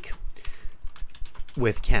cake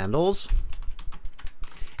with candles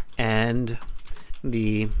and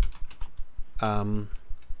the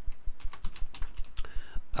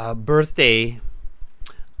birthday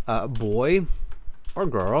boy or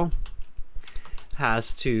girl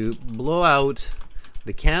has to blow out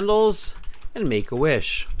the candles and make a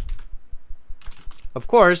wish. Of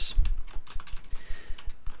course,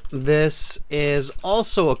 this is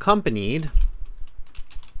also accompanied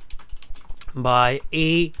by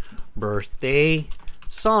a birthday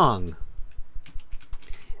song.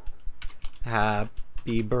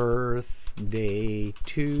 Happy birthday birthday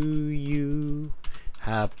to you.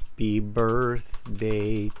 Happy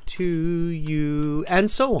birthday to you. And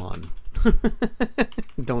so on.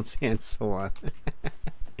 Don't say and so on.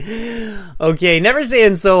 Okay, never say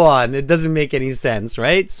and so on. It doesn't make any sense,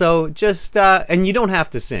 right? So just, and you don't have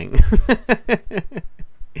to sing.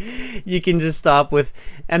 You can just stop with,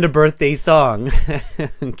 and a birthday song.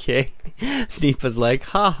 Okay. Deepa's like,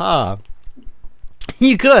 haha.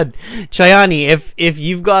 You could. Chayani, if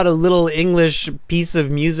you've got a little English piece of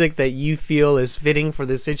music that you feel is fitting for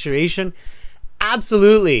the situation,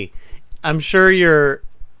 absolutely. I'm sure your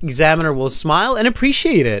examiner will smile and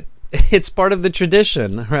appreciate it. It's part of the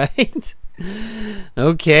tradition, right?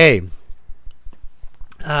 Okay.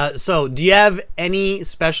 So, do you have any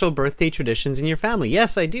special birthday traditions in your family?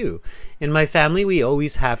 Yes, I do. In my family, we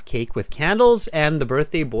always have cake with candles, and the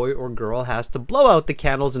birthday boy or girl has to blow out the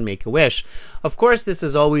candles and make a wish. Of course, this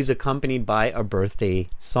is always accompanied by a birthday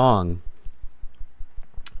song.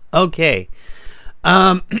 Okay.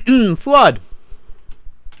 Fuad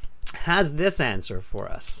has this answer for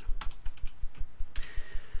us.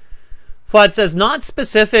 Fuad says, not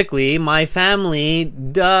specifically. My family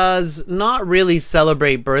does not really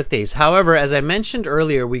celebrate birthdays. However, as I mentioned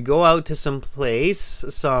earlier, we go out to some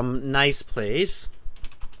nice place.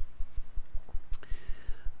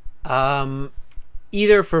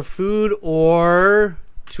 Either for food or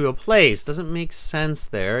to a place. Doesn't make sense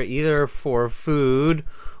there. Either for food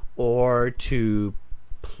or to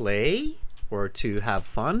play or to have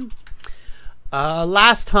fun.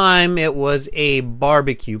 Last time it was a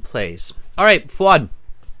barbecue place. All right, Fuad.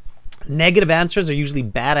 Negative answers are usually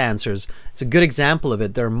bad answers. It's a good example of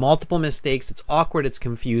it. There are multiple mistakes. It's awkward. It's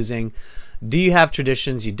confusing. Do you have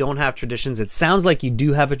traditions? You don't have traditions. It sounds like you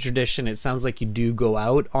do have a tradition. It sounds like you do go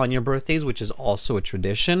out on your birthdays, which is also a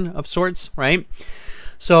tradition of sorts, right?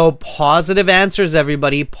 So positive answers,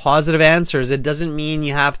 everybody. Positive answers. It doesn't mean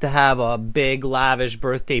you have to have a big, lavish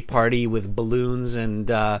birthday party with balloons and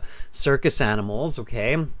circus animals,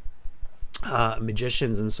 okay?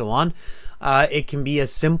 Magicians and so on. It can be a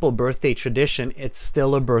simple birthday tradition. It's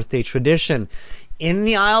still a birthday tradition. In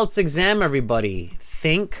the IELTS exam, everybody,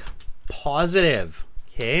 think positive,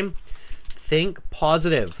 okay? Think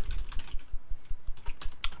positive.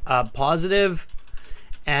 Positive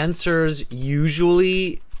answers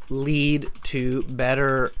usually lead to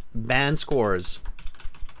better band scores.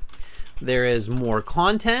 There is more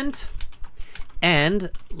content and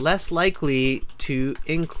less likely to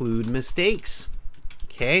include mistakes.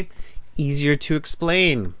 Okay, easier to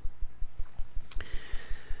explain.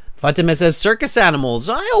 Fatima says, circus animals.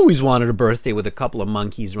 I always wanted a birthday with a couple of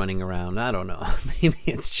monkeys running around. I don't know. Maybe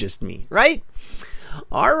it's just me, right?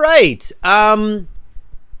 All right.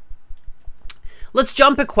 Let's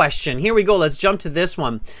jump a question. Here we go. Let's jump to this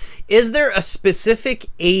one. Is there a specific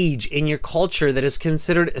age in your culture that is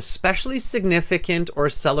considered especially significant or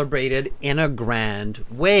celebrated in a grand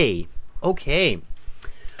way? Okay.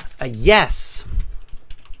 Yes.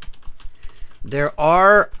 There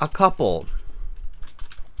are a couple.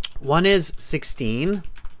 One is 16.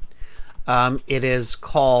 It is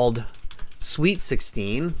called Sweet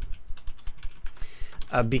 16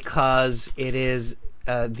 because it is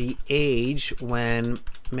the age when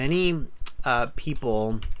many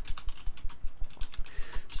people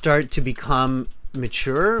start to become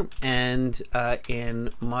mature, and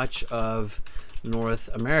in much of North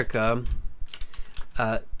America,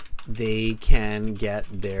 they can get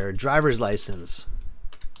their driver's license.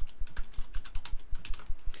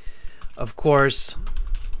 Of course,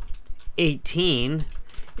 18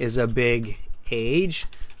 is a big age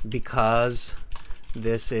because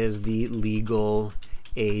this is the legal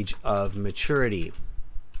age of maturity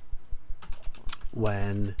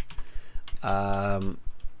when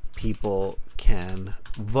people can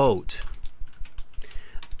vote.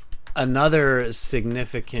 Another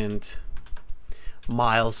significant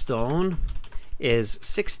milestone is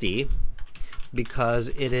 60 because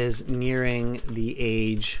it is nearing the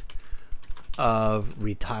age of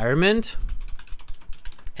retirement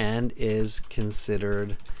and is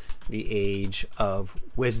considered the age of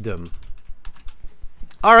wisdom.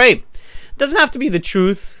 All right, doesn't have to be the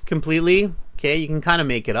truth completely. Okay, you can kind of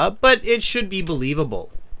make it up, but it should be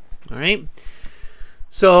believable. All right.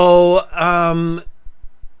 So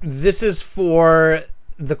this is for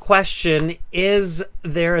the question: is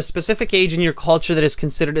there a specific age in your culture that is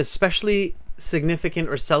considered especially significant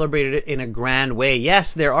or celebrated in a grand way?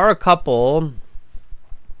 Yes, there are a couple.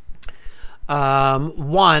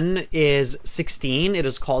 One is 16. It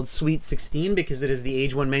is called Sweet 16 because it is the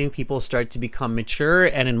age when many people start to become mature,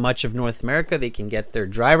 and in much of North America they can get their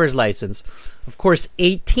driver's license. Of course,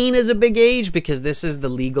 18 is a big age because this is the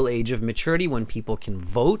legal age of maturity when people can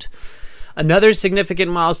vote. Another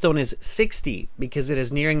significant milestone is 60 because it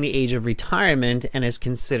is nearing the age of retirement and is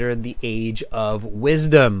considered the age of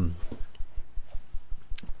wisdom.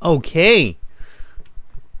 Okay,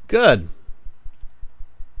 good.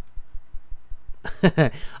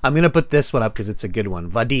 I'm going to put this one up because it's a good one.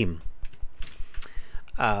 Vadim.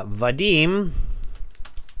 Vadim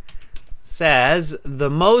says, the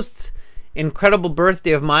most incredible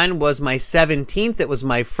birthday of mine was my 17th. It was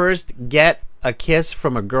my first get a kiss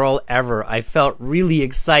from a girl ever. I felt really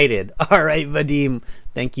excited. All right, Vadim.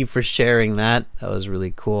 Thank you for sharing that. That was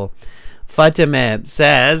really cool. Fatima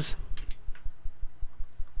says,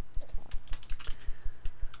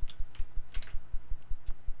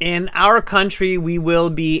 in our country, we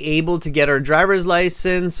will be able to get our driver's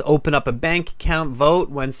license, open up a bank account, vote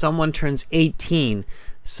when someone turns 18.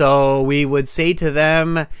 So we would say to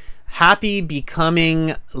them, happy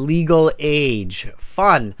becoming legal age.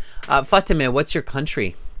 Fun. Fatima, what's your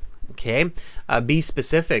country? Okay. Be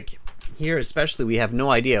specific. Here especially, we have no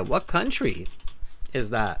idea. What country is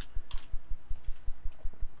that?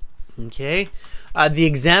 Okay. The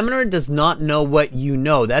examiner does not know what you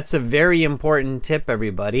know. That's a very important tip,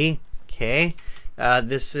 everybody. Okay.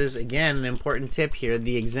 This is, again, an important tip here.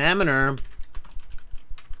 The examiner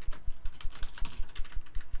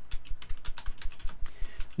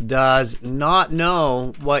does not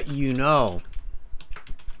know what you know.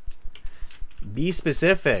 Be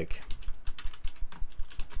specific.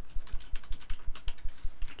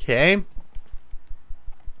 Okay.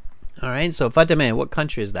 All right. So, Fatima, what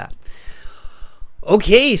country is that?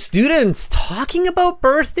 Okay, students, talking about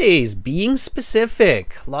birthdays, being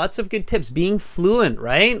specific, lots of good tips, being fluent,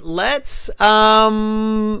 right? Let's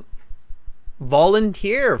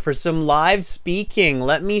volunteer for some live speaking.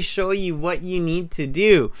 Let me show you what you need to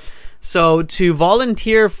do. So to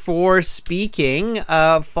volunteer for speaking,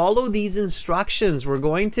 follow these instructions. We're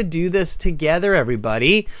going to do this together,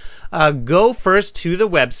 everybody. Go first to the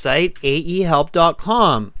website,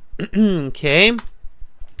 aehelp.com. Okay.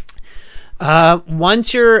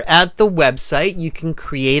 Once you're at the website, you can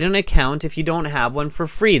create an account if you don't have one for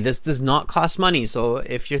free. This does not cost money. So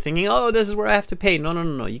if you're thinking, oh, this is where I have to pay. No, no,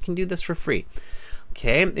 no, no. You can do this for free.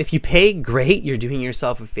 Okay. If you pay, great. You're doing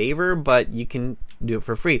yourself a favor, but you can do it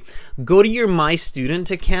for free. Go to your My Student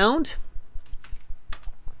account.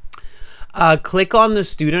 Click on the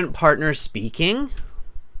Student Partner Speaking.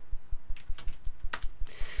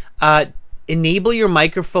 Enable your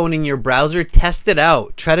microphone in your browser. Test it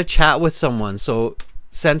out. Try to chat with someone. So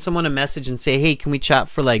send someone a message and say, hey, can we chat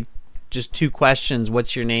for like just 2 questions?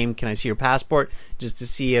 What's your name? Can I see your passport? Just to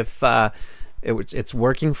see if it's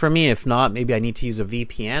working for me. If not, maybe I need to use a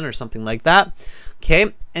VPN or something like that.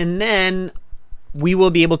 Okay. And then we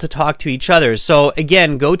will be able to talk to each other. So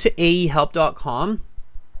again, go to aehelp.com.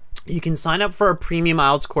 You can sign up for a premium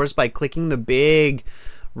IELTS course by clicking the big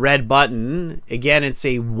red button. Again, it's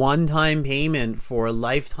a one-time payment for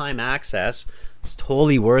lifetime access. It's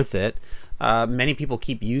totally worth it. Many people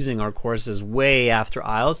keep using our courses way after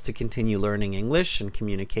IELTS to continue learning English and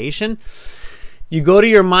communication. You go to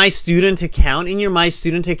your My Student account. In your My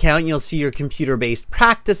Student account, you'll see your computer-based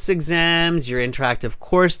practice exams, your interactive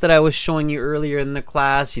course that I was showing you earlier in the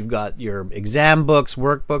class. You've got your exam books,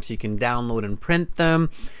 workbooks. You can download and print them.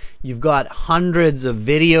 You've got hundreds of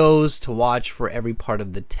videos to watch for every part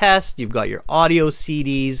of the test. You've got your audio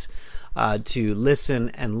CDs to listen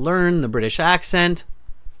and learn the British accent.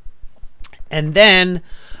 And then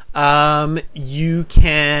you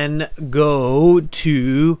can go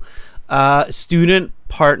to Student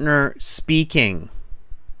Partner Speaking.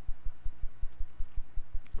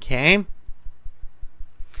 Okay.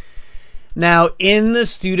 Now, in the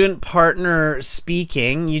Student Partner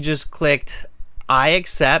Speaking, you just clicked I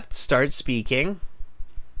accept, start speaking.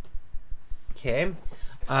 Okay.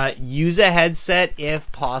 Use a headset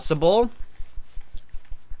if possible.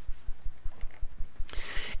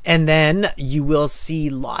 And then you will see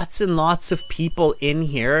lots and lots of people in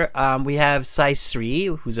here. We have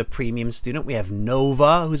Saisri, who's a premium student. We have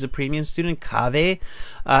Nova, who's a premium student. Kave,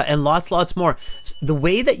 and lots more. The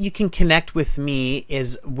way that you can connect with me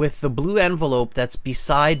is with the blue envelope that's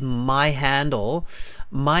beside my handle.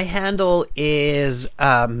 My handle is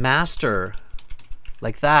master,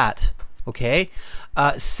 like that. Okay.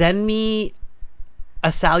 Send me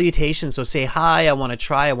a salutation. So say, hi, I want to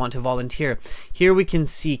try, I want to volunteer. Here we can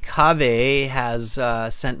see Kave has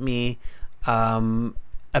sent me a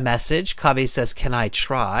message. Kave says, can I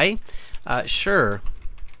try? Sure.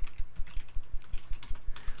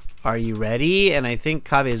 Are you ready? And I think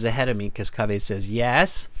Kaveh is ahead of me because Kaveh says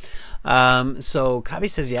yes. So Kaveh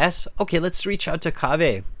says yes. Okay, let's reach out to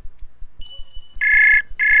Kaveh.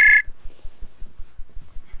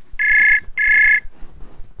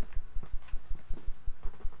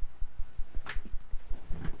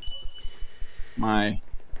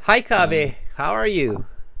 Hi, Kaveh. How are you?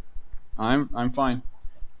 I'm fine.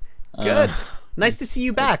 Good. Nice to see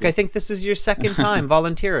you back. I think this is your second time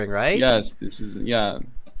volunteering, right? Yes, this is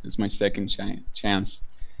my second chance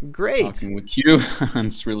Great. talking with you.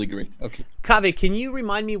 It's really great. Okay. Kaveh, can you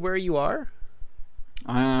remind me where you are?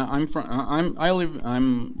 I'm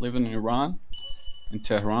living in Iran, in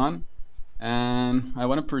Tehran, and I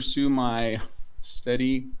want to pursue my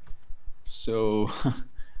study. So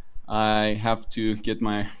I have to get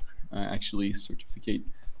my actually certificate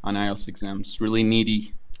on IELTS exams. Really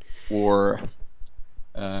needy for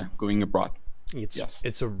going abroad.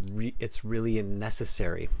 It's really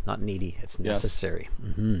necessary, not needy. It's necessary.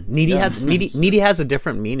 Yes. Needy has a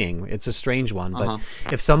different meaning. It's a strange one, but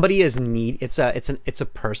if somebody is needy, it's a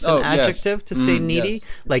person adjective to say needy.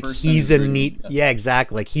 Yes. Like he's a needy. Yeah,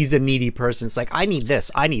 exactly. Like he's a needy person. It's like I need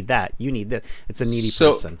this, I need that, you need this. It's a needy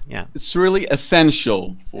person. Yeah. It's really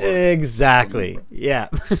essential for exactly. Yeah.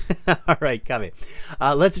 All right, Kaveh.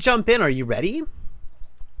 Let's jump in. Are you ready?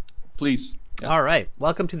 Please. Yeah. All right.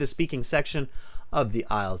 Welcome to the speaking section of the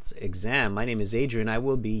IELTS exam. My name is Adrian. I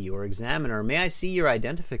will be your examiner. May I see your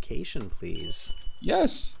identification, please?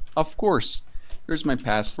 Yes, of course. Here's my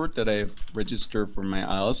passport that I've registered for my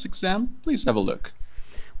IELTS exam. Please have a look.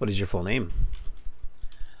 What is your full name?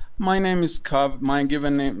 My name is Kav. My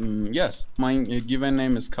given name, my given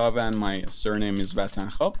name is Kaveh, and my surname is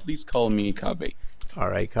Vatankha. Please call me Kaveh. All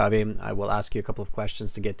right, Kaveh. I will ask you a couple of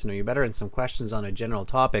questions to get to know you better and some questions on a general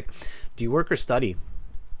topic. Do you work or study?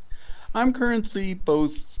 I'm currently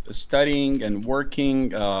both studying and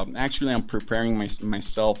working. Actually, I'm preparing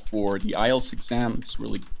myself for the IELTS exam. It's a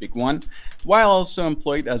really big one. While also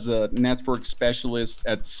employed as a network specialist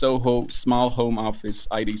at Soho Small Home Office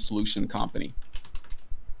IT Solution Company.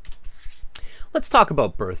 Let's talk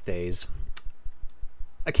about birthdays.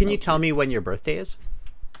 Can you tell me when your birthday is?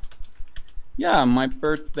 Yeah, my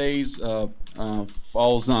birthday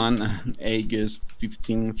falls on August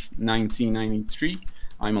 15th, 1993.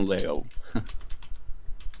 I'm a Leo.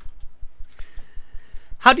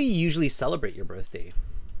 How do you usually celebrate your birthday?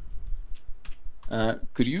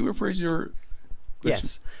 Could you rephrase your question?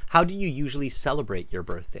 Yes. How do you usually celebrate your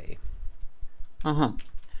birthday?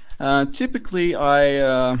 Typically,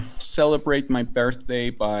 I celebrate my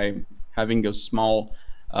birthday by having a small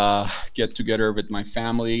get together with my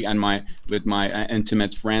family and with my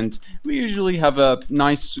intimate friend. We usually have a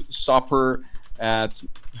nice supper at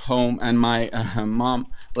home, and my mom.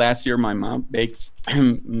 Last year, my mom bakes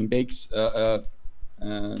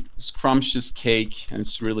scrumptious cake, and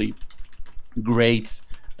it's really great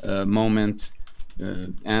moment.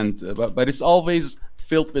 But it's always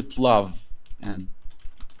filled with love and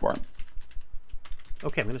warmth.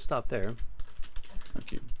 Okay, I'm going to stop there.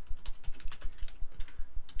 Okay.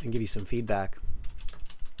 And give you some feedback.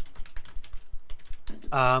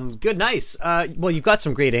 Good, nice. Well, you've got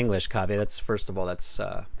some great English, Kaveh. That's first of all, that's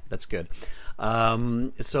good.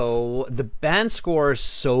 So the band score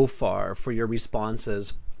so far for your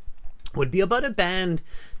responses would be about a band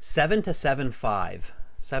 7 to 7.5.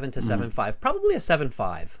 7 to 7.5, probably a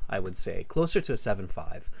 7.5, I would say, closer to a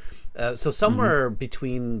 7.5. So somewhere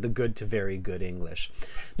between the good to very good English.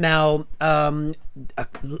 Now,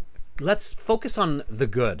 let's focus on the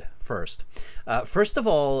good first. First of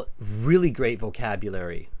all, really great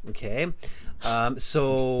vocabulary, okay?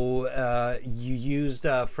 So you used,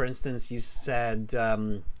 for instance, you said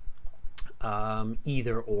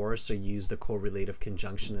either or, so you used the correlative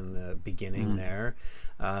conjunction in the beginning there.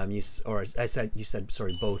 You said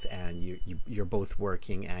sorry, both and. You're both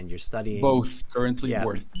working and you're studying. Both currently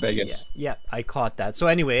work, Vegas. Yeah, I caught that. So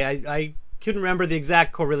anyway, I couldn't remember the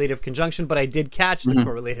exact correlative conjunction, but I did catch the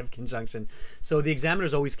correlative conjunction. So the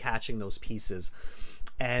examiner's always catching those pieces.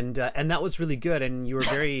 And that was really good, and you were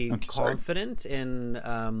very confident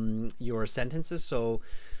in your sentences. So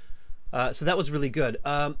that was really good.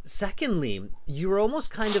 Secondly, you were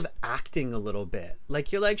almost kind of acting a little bit.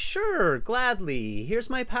 Like you're like, sure, gladly. Here's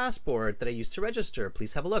my passport that I used to register.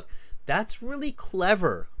 Please have a look. That's really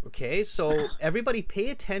clever. Okay, so everybody pay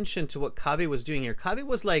attention to what Kaveh was doing here. Kaveh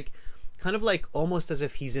was like, kind of like almost as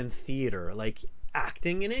if he's in theater, like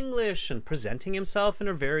acting in English and presenting himself in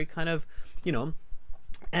a very kind of,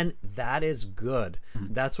 and that is good.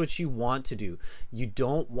 That's what you want to do. You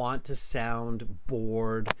don't want to sound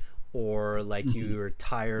bored or like you're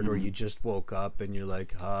tired or you just woke up and you're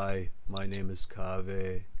like, hi, my name is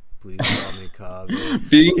Kaveh. Please call me Kaveh.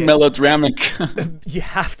 Being melodramatic. You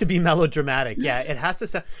have to be melodramatic. Yeah, it has to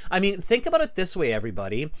sound. I mean, think about it this way,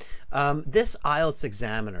 everybody. This IELTS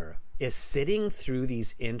examiner is sitting through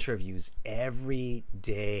these interviews every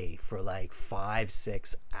day for like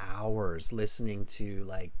 5-6 hours, listening to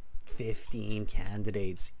like 15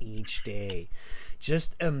 candidates each day.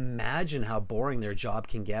 Just imagine how boring their job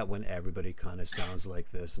can get when everybody kind of sounds like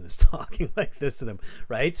this and is talking like this to them,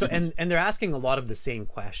 right? So and they're asking a lot of the same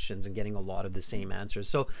questions and getting a lot of the same answers.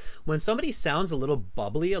 So when somebody sounds a little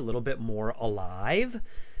bubbly, a little bit more alive,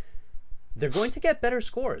 they're going to get better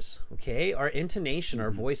scores. Okay, our intonation,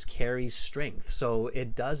 our voice carries strength, so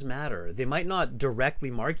it does matter. They might not directly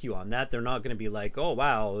mark you on that. They're not going to be like, oh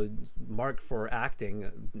wow, mark for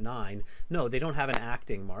acting 9. No, they don't have an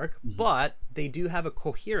acting mark, but they do have a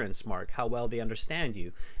coherence mark, how well they understand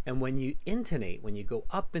you. And when you intonate, when you go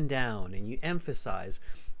up and down and you emphasize,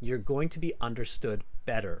 you're going to be understood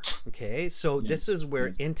better. Okay, so this is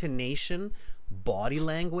where intonation, body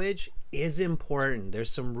language is important. There's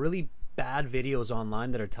some really bad videos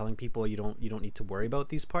online that are telling people you don't need to worry about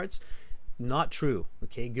these parts. Not true.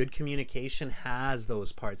 Okay, good communication has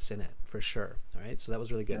those parts in it for sure. All right, so that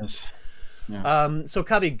was really good. Yes. Yeah. So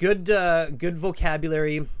Kaveh, good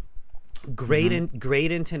vocabulary, great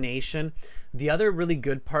great intonation. The other really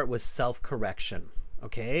good part was self-correction.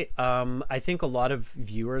 Okay, I think a lot of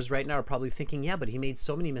viewers right now are probably thinking, yeah, but he made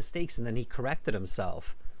so many mistakes and then he corrected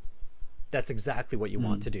himself. That's exactly what you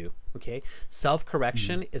want to do. Okay,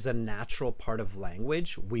 self-correction is a natural part of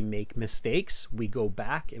language. We make mistakes, we go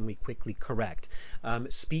back and we quickly correct.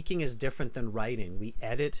 Speaking is different than writing. We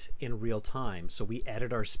edit in real time, so we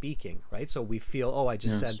edit our speaking, right? So we feel, oh, I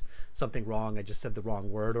just said something wrong, I just said the wrong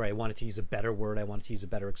word, or I wanted to use a better word, I wanted to use a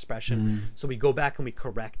better expression. So we go back and we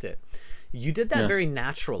correct it. You did that very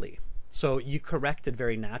naturally. So you corrected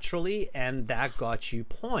very naturally, and that got you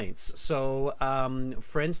points. So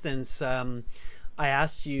for instance, I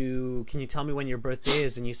asked you, can you tell me when your birthday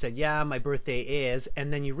is? And you said, yeah, my birthday is.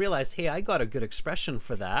 And then you realized, hey, I got a good expression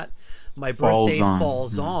for that. My birthday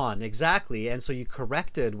falls on. Exactly. And so you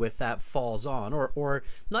corrected with that falls on, or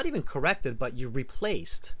not even corrected, but you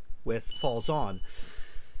replaced with falls on.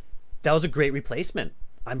 That was a great replacement.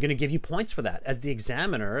 I'm going to give you points for that. As the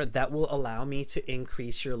examiner, that will allow me to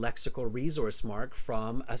increase your lexical resource mark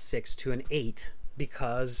from a 6 to an 8,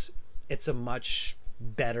 because it's a much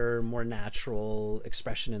better, more natural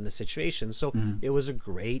expression in the situation. So it was a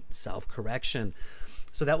great self-correction.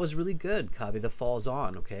 So that was really good, Kaveh, the falls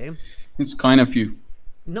on, okay? It's kind of you.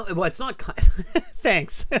 No, well, it's not kind.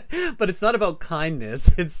 Thanks, but it's not about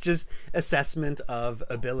kindness. It's just assessment of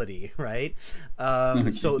ability, right?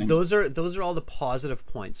 So those are all the positive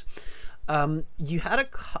points. You had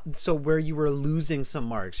so where you were losing some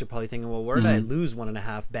marks. You're probably thinking, well, where did I lose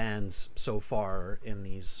 1.5 bands so far in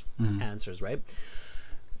these answers, right?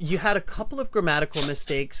 You had a couple of grammatical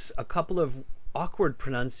mistakes, a couple of awkward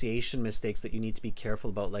pronunciation mistakes that you need to be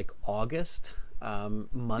careful about, like August.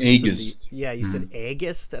 Months of the, yeah, you said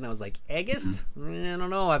August, and I was like, August? I don't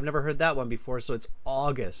know, I've never heard that one before. So it's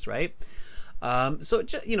August, right? So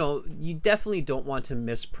you know, you definitely don't want to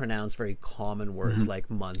mispronounce very common words like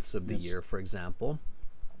months of the year, for example.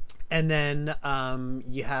 And then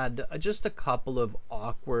you had just a couple of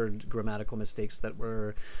awkward grammatical mistakes that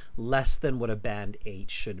were less than what a band 8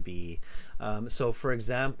 should be. So for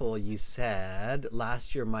example, you said,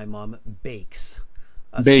 last year my mom bakes.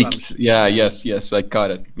 Baked. Yeah, yes, I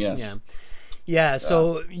got it. Yes. Yeah,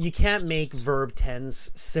 so you can't make verb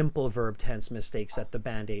tense, simple verb tense mistakes at the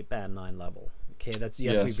band 8, band 9 level. Okay, you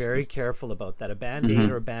have to be very careful about that. A band 8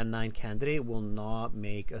 or a band 9 candidate will not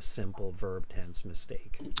make a simple verb tense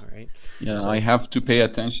mistake. All right. Yeah, so I have to pay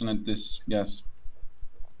attention at this. Yes.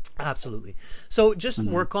 Absolutely. So just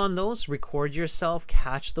work on those, record yourself,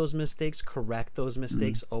 catch those mistakes, correct those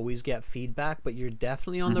mistakes, always get feedback, but you're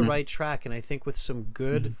definitely on the right track. And I think with some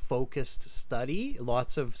good focused study,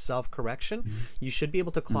 lots of self-correction, you should be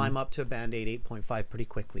able to climb up to a band 8, 8.5 pretty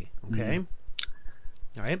quickly. Okay.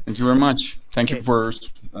 All right. Thank you very much. Thank you for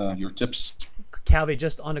your tips. Kaveh,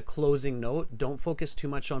 just on a closing note, don't focus too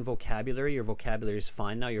much on vocabulary. Your vocabulary is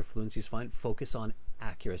fine now. Your fluency is fine. Focus on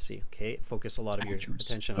accuracy. Okay. Focus a lot of your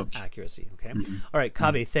attention on accuracy. Okay. All right,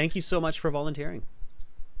 Kaveh, thank you so much for volunteering.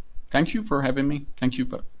 Thank you for having me. Thank you,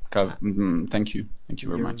 Kaveh. Thank you. Thank you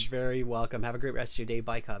very much. You're very welcome. Have a great rest of your day.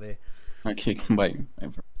 Bye, Kaveh. Okay. Bye.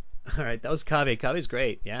 All right, that was Kaveh. Kaveh's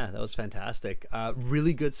great. Yeah, that was fantastic.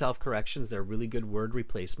 Really good self-corrections. They're really good word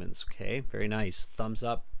replacements. Okay, very nice. Thumbs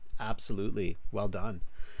up. Absolutely. Well done.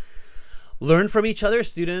 Learn from each other,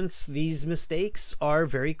 students. These mistakes are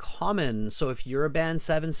very common. So if you're a band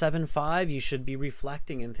 775, you should be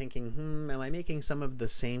reflecting and thinking, am I making some of the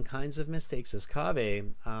same kinds of mistakes as Kaveh?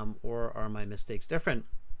 Or are my mistakes different?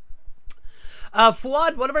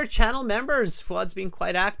 Fuad, one of our channel members. Fuad's being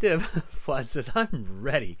quite active. Fuad says, I'm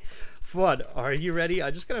ready. Fuad, are you ready? I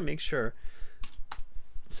just got to make sure.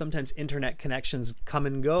 Sometimes internet connections come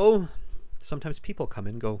and go. Sometimes people come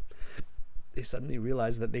and go. They suddenly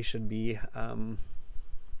realize that they should be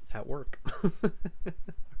at work.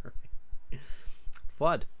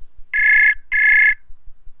 Fuad.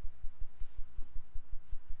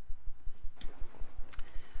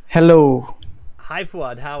 Hello. Hi,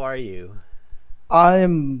 Fuad. How are you? I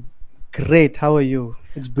am great. How are you?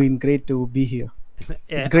 It's been great to be here.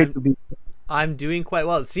 It's great to be here. I'm doing quite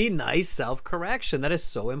well. See, nice self-correction. That is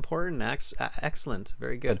so important. Excellent.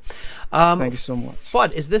 Very good. Thank you so much.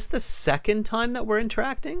 Fuad, is this the second time that we're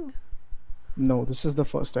interacting? No, this is the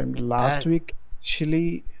first time. Last week,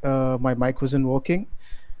 actually, my mic wasn't working,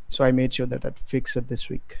 so I made sure that I'd fix it this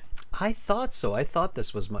week. I thought so. I thought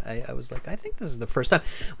this was I was like, I think this is the first time.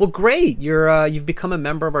 Well, great. You've become a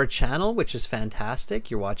member of our channel, which is fantastic.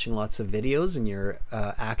 You're watching lots of videos and you're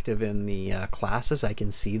active in the classes. I can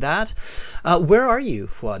see that. Where are you,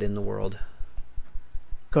 Fuad, in the world?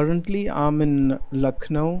 Currently, I'm in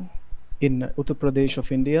Lucknow, in Uttar Pradesh of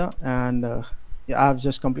India, and yeah, I've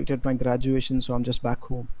just completed my graduation, so I'm just back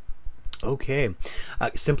home. Okay.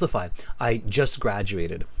 Simplify. I just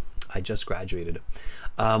graduated.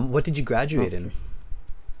 What did you graduate in?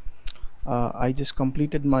 I just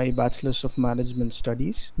completed my Bachelor's of Management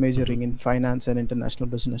Studies, majoring in Finance and International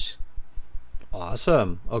Business.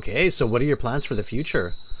 Awesome. Okay, so what are your plans for the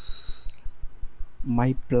future?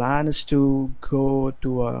 My plan is to go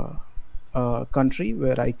to a country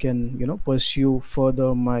where I can, pursue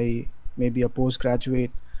further my maybe a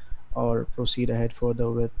postgraduate or proceed ahead further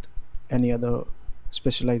with any other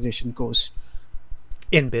specialization course.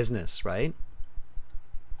 In business, right?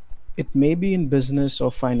 It may be in business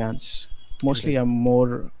or finance. Mostly I'm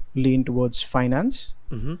more lean towards finance,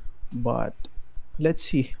 but let's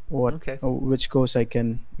see which course I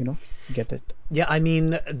can, get it. Yeah, I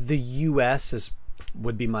mean, the US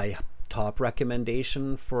would be my top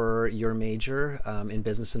recommendation for your major in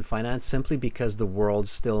business and finance, simply because the world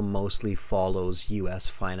still mostly follows US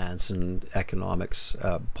finance and economics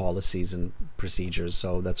policies and procedures.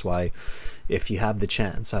 So that's why, if you have the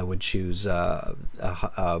chance, I would choose a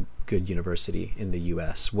good university in the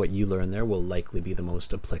US. What you learn there will likely be the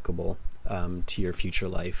most applicable to your future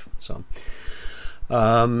life. So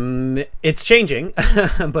it's changing,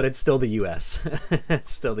 but it's still the US.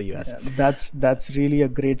 It's still the US. Yeah, that's really a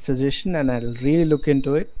great suggestion, and I'll really look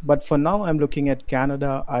into it. But for now, I'm looking at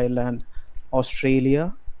Canada, Ireland,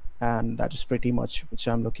 Australia, and that is pretty much which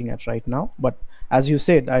I'm looking at right now. But as you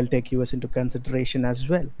said, I'll take US into consideration as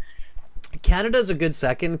well. Canada's a good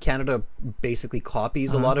second. Canada basically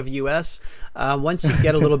copies a lot of US. Once you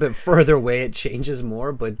get a little bit further away, it changes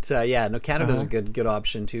more. But yeah, no, Canada's a good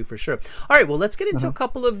option too, for sure. All right, well, let's get into a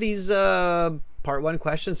couple of these part one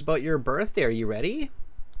questions about your birthday. Are you ready?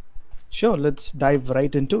 Sure, let's dive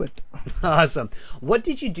right into it. Awesome. What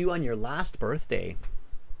did you do on your last birthday?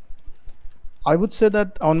 I would say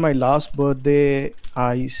that on my last birthday,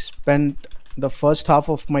 I spent the first half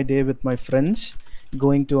of my day with my friends,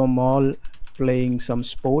 going to a mall, playing some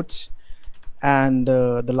sports, and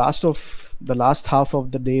the last half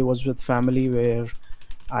of the day was with family, where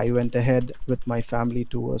I went ahead with my family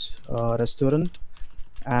to a restaurant,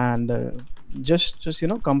 and just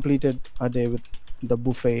completed a day with the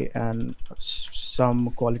buffet and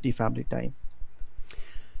some quality family time.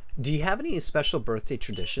 Do you have any special birthday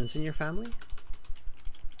traditions in your family?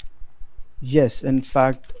 Yes, in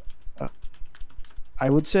fact, I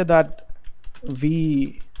would say that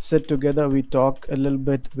we sit together, we talk a little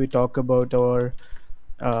bit, we talk about our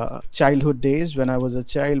childhood days. When I was a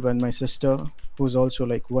child, when my sister, who's also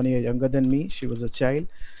like 1 year younger than me, she was a child,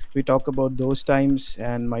 we talk about those times,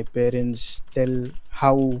 and my parents tell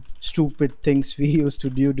how stupid things we used to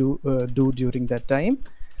do during that time.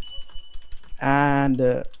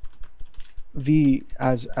 And we,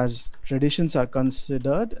 as traditions are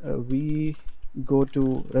considered, we go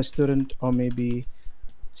to restaurant or maybe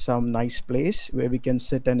some nice place where we can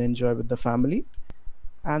sit and enjoy with the family,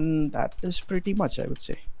 and that is pretty much, I would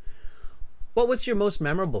say. What was your most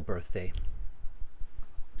memorable birthday?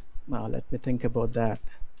 Now let me think about that.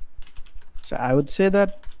 So I would say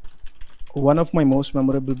that one of my most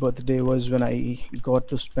memorable birthday was when I got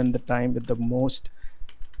to spend the time with the most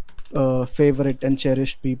favorite and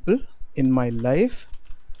cherished people in my life.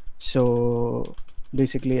 So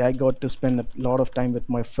Basically, I got to spend a lot of time with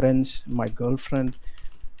my friends, my girlfriend,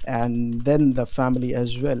 and then the family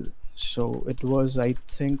as well. So it was, I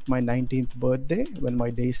think, my 19th birthday when my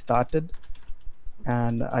day started,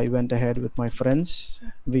 and I went ahead with my friends.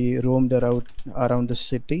 We roamed around the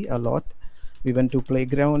city a lot. We went to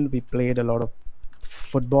playground. We played a lot of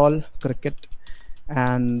football, cricket,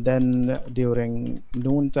 and then during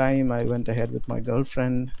noontime, I went ahead with my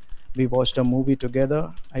girlfriend. We watched a movie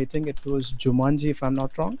together. I think it was Jumanji, if I'm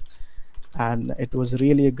not wrong, and it was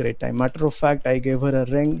really a great time. Matter of fact, I gave her a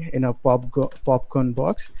ring in a popcorn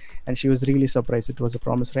box, and she was really surprised. It was a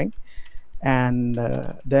promise ring. And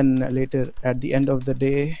then later, at the end of the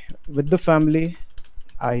day, with the family,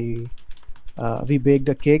 I we baked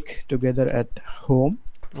a cake together at home,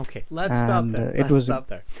 Okay, let's stop and there. it Let's was stop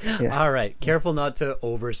there. yeah. All right, careful not to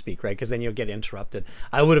overspeak, right? Because then you'll get interrupted.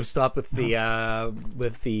 I would have stopped with the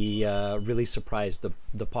really surprised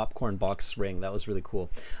the popcorn box ring. That was really cool.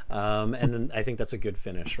 And then I think that's a good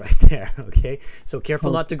finish right there. Okay, so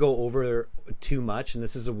careful not to go over too much, and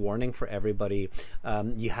this is a warning for everybody.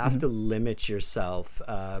 You have to limit yourself.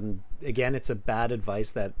 Again, it's a bad advice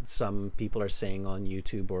that some people are saying on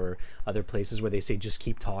YouTube or other places where they say just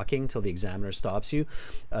keep talking till the examiner stops you.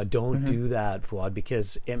 Don't do that, Fuad,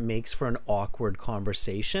 because it makes for an awkward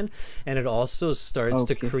conversation, and it also starts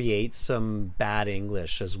to create some bad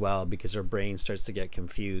English as well, because our brain starts to get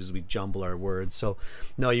confused. We jumble our words. So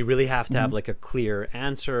no, you really have to have like a clear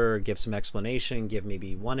answer, give some explanation, give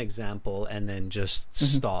maybe one example, and then just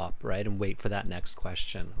stop, right, and wait for that next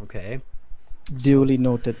question. Okay. Duly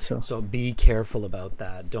noted, sir. So be careful about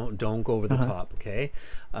that. Don't go over the top. Okay.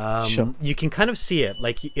 Sure. You can kind of see it,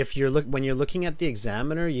 like if you're when you're looking at the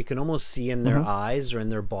examiner, you can almost see in their eyes or in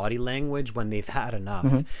their body language when they've had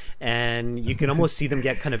enough, and you can almost see them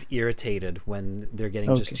get kind of irritated when they're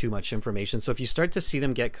getting just too much information. So if you start to see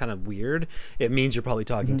them get kind of weird, it means you're probably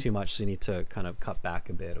talking too much. So you need to kind of cut back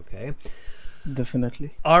a bit. Okay.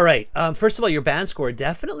 Definitely. All right. First of all, your band score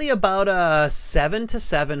definitely about a 7 to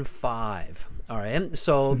 7.5. All right.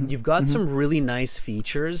 So you've got some really nice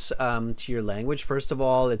features to your language. First of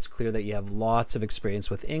all, it's clear that you have lots of experience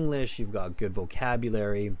with English. You've got good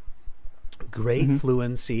vocabulary, great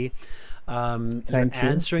fluency. You're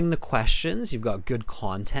answering the questions. You've got good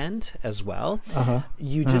content as well.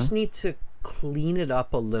 You just need to clean it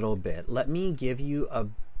up a little bit. Let me give you a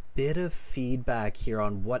bit of feedback here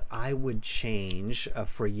on what I would change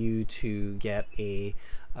for you to get a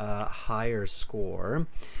higher score.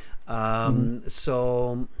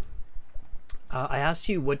 So I asked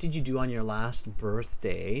you, what did you do on your last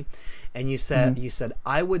birthday? And you said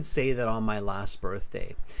I would say that on my last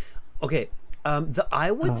birthday. Okay. The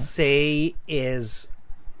I would say is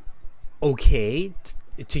okay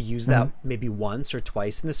to use that maybe once or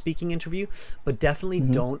twice in the speaking interview, but definitely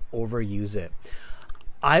don't overuse it.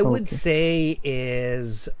 I would say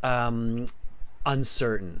is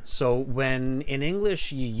uncertain. So when in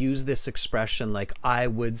English you use this expression like, I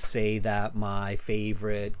would say that my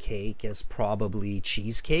favorite cake is probably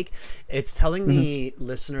cheesecake, it's telling the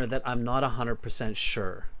listener that I'm not 100%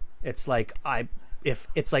 sure. It's like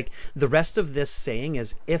it's like the rest of this saying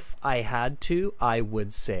is, if I had to, I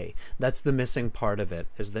would say. That's the missing part of it,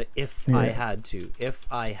 is the if I had to. If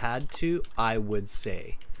I had to, I would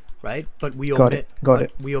say. Right? But we omit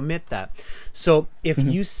we omit that. So if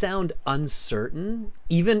you sound uncertain,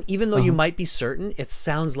 even though you might be certain, it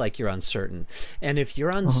sounds like you're uncertain. And if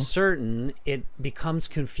you're uncertain, it becomes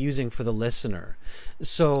confusing for the listener.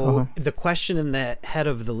 So the question in the head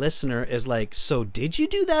of the listener is like, so did you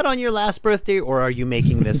do that on your last birthday, or are you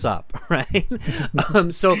making this up? Right?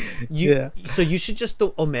 So you should just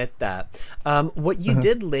omit that. What you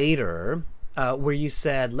did later, where you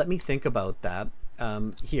said, let me think about that.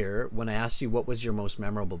 Here, when I asked you what was your most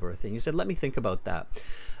memorable birthday, and you said, let me think about that.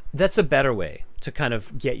 That's a better way to kind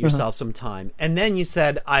of get yourself some time. And then you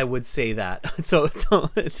said, I would say that. So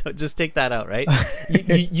don't just take that out, right?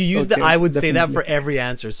 You use the I would say that for every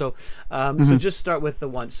answer. So so just start with the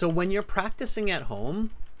one. So when you're practicing at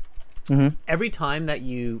home, every time that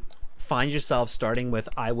you find yourself starting with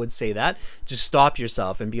I would say that, just stop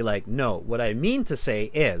yourself and be like, no, what I mean to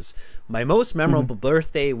say is, my most memorable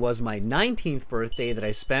birthday was my 19th birthday that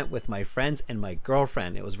I spent with my friends and my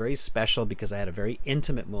girlfriend. It was very special because I had a very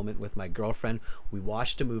intimate moment with my girlfriend. We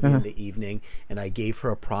watched a movie in the evening, and I gave her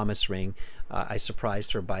a promise ring. I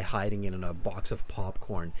surprised her by hiding it in a box of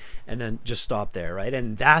popcorn, and then just stop there, right?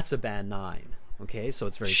 And that's a band 9. Okay, so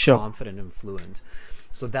it's very confident and fluent.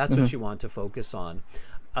 So that's what you want to focus on.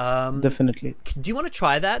 Definitely. Do you want to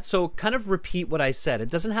try that? So kind of repeat what I said. It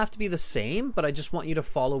doesn't have to be the same, but I just want you to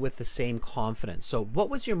follow with the same confidence. So what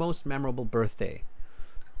was your most memorable birthday?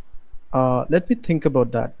 Let me think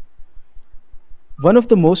about that. One of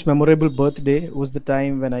the most memorable birthday was the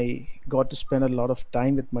time when I got to spend a lot of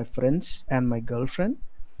time with my friends and my girlfriend.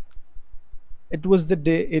 It was the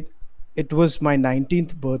day it was my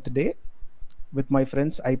 19th birthday. With my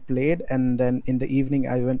friends, I played, and then in the evening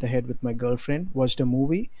I went ahead with my girlfriend, watched a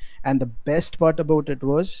movie, and the best part about it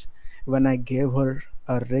was when I gave her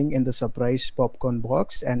a ring in the surprise popcorn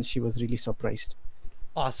box, and she was really surprised.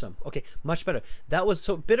 Awesome. Okay, much better. That was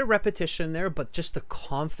so bit of repetition there, but just the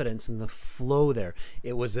confidence and the flow there.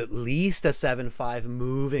 It was at least a 7.5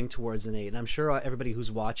 moving towards an 8. And I'm sure everybody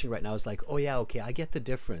who's watching right now is like, oh yeah, okay, I get the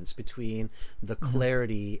difference between the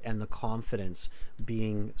clarity and the confidence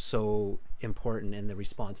being so important in the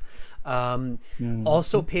response.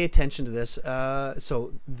 Also pay attention to this. I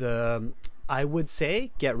would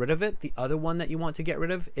say get rid of it. The other one that you want to get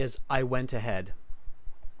rid of is I went ahead.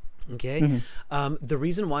 Okay. The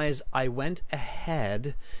reason why is I went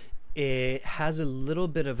ahead. It has a little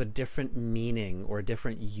bit of a different meaning or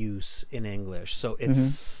different use in English. So it's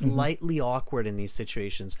slightly awkward in these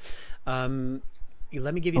situations.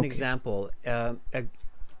 Let me give you an example.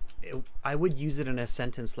 I would use it in a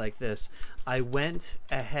sentence like this. I went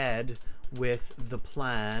ahead with the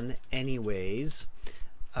plan anyways,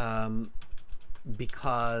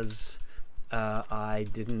 because I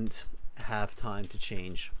didn't have time to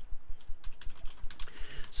change.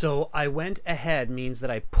 So I went ahead means that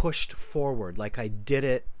I pushed forward, like I did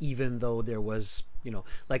it even though there was,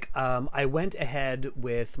 like I went ahead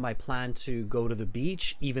with my plan to go to the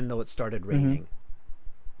beach even though it started raining.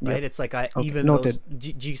 Right? Yep. It's like even though,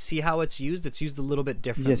 do you see how it's used? It's used a little bit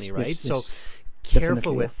differently, right? Yes, so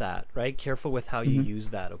careful with that, right? Careful with how you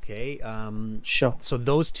use that, okay? Sure. So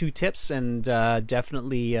those two tips, and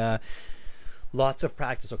definitely lots of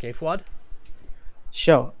practice, okay, Fuad?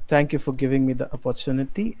 Sure. Thank you for giving me the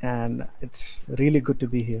opportunity, and it's really good to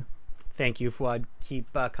be here. Thank you, Fuad.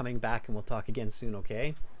 Keep coming back, and we'll talk again soon,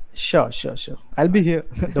 okay? Sure. I'll be here.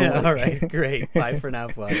 All right, great. Bye for now,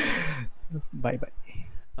 Fuad. Bye.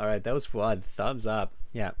 All right, that was Fuad. Thumbs up.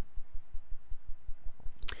 Yeah.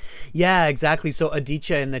 Yeah, exactly. So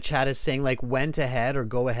Aditya in the chat is saying like went ahead or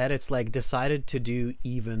go ahead. It's like decided to do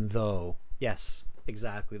even though. Yes.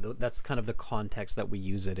 Exactly. That's kind of the context that we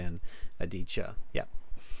use it in, Aditya. Yeah.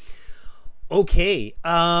 Okay.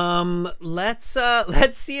 Let's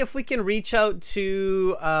see if we can reach out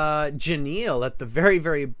to Janelle at the very,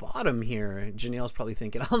 very bottom here. Janelle's probably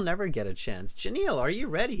thinking, I'll never get a chance. Janelle, are you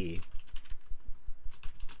ready?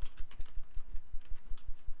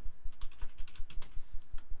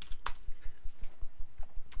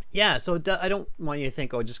 Yeah, so I don't want you to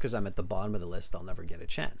think, oh, just because I'm at the bottom of the list, I'll never get a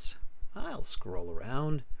chance. I'll scroll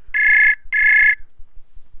around.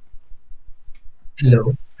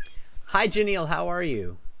 Hello. Hi, Janelle. How are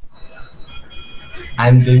you?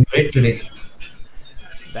 I'm doing great today.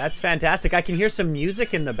 That's fantastic. I can hear some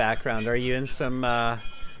music in the background. Are you in some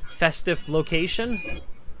festive location?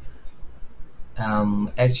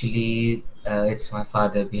 Actually, it's my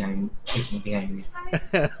father sitting behind me.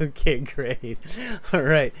 Okay, great. All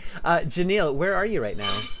right. Janelle, where are you right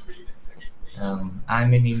now?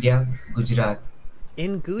 I'm in India, Gujarat.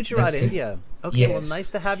 In Gujarat, India. Okay, yes. Well,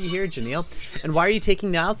 nice to have you here, Janelle. And why are you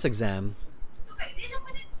taking the IELTS exam?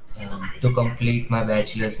 To complete my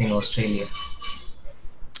bachelor's in Australia.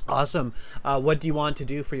 Awesome. What do you want to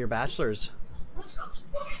do for your bachelor's?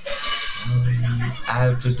 I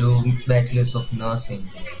have to do bachelor's of nursing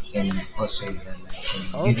in Australia.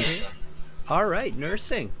 Okay. All right,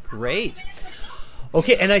 nursing. Great.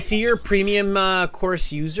 Okay, and I see you're a premium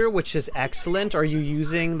course user, which is excellent. Are you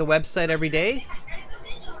using the website every day?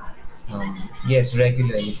 Yes,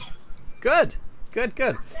 regularly. Good.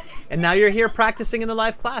 And now you're here practicing in the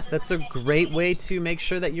live class. That's a great way to make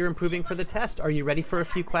sure that you're improving for the test. Are you ready for a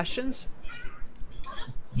few questions?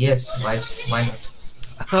 Yes, why not?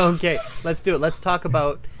 Okay, let's do it. Let's talk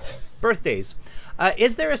about birthdays.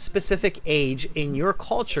 Is there a specific age in your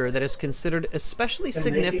culture that is considered especially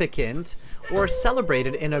significant or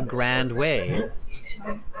celebrated in a grand way?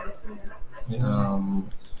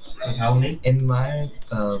 In my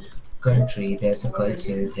country, there's a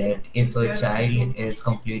culture that if a child is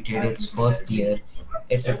completed its first year,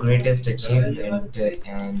 it's the greatest achievement,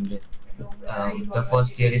 and the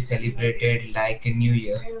first year is celebrated like a new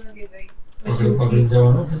year.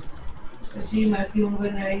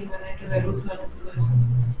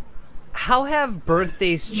 How have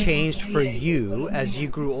birthdays changed for you as you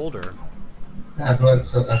grew older?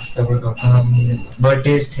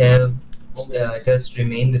 Birthdays have just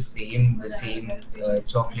remained the same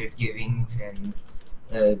chocolate givings and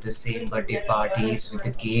the same birthday parties with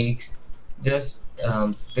the cakes. Just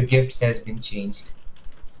the gifts has been changed.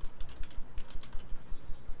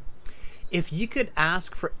 If you could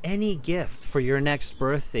ask for any gift for your next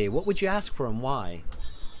birthday, what would you ask for and why?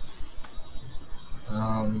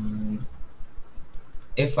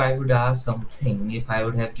 If I would ask something, if I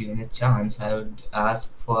would have given a chance, I would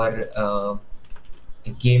ask for a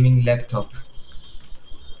gaming laptop.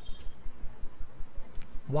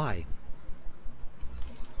 Why?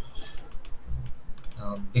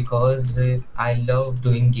 Because I love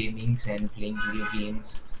doing gamings and playing video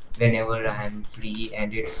games whenever I am free,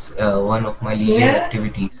 and it's one of my leisure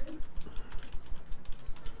activities.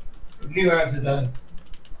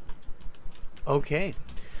 Okay.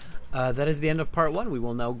 That is the end of part 1. We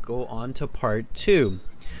will now go on to part 2.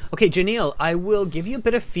 Okay, Janelle, I will give you a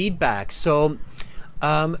bit of feedback. So,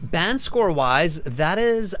 band score wise, that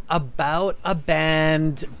is about a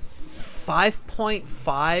band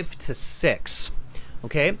 5.5 to 6.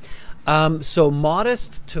 Okay, so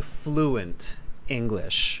modest to fluent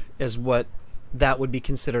English is what that would be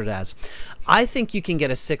considered as. I think you can get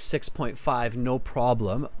a 6.5, no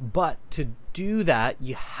problem, but to do that,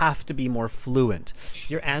 you have to be more fluent.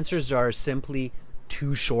 Your answers are simply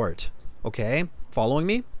too short. Okay, following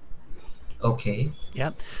me? Okay.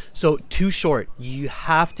 Yeah. So too short. You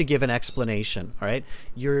have to give an explanation. All right.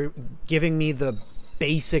 You're giving me the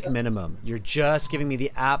basic minimum. You're just giving me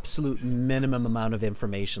the absolute minimum amount of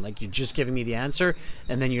information. Like you're just giving me the answer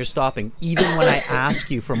and then you're stopping. Even when I ask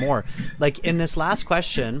you for more. Like in this last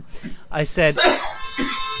question, I said,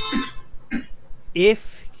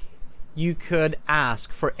 if you could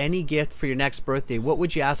ask for any gift for your next birthday, what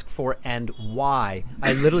would you ask for and why?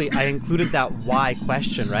 I included that why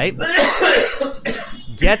question, right?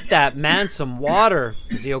 Get that man some water.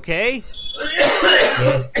 Is he okay?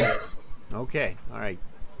 Yes, yes. Okay, all right.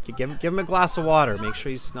 Give him a glass of water. Make sure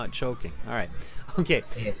he's not choking. All right. Okay.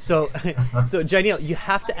 Yes. So, so Janelle, you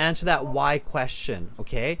have to answer that why question.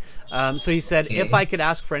 Okay. So you said, if I could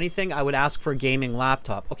ask for anything, I would ask for a gaming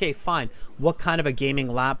laptop. Okay, fine. What kind of a gaming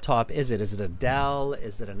laptop is it? Is it a Dell?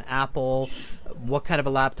 Is it an Apple? What kind of a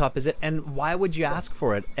laptop is it? And why would you ask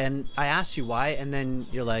for it? And I asked you why, and then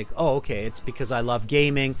you're like, oh, okay, it's because I love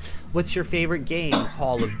gaming. What's your favorite game?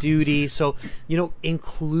 Call of Duty. So, you know,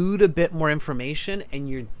 include a bit more information and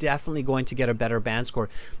you're definitely going to get a better band score.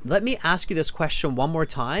 Let me ask you this question one more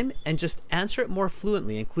time and just answer it more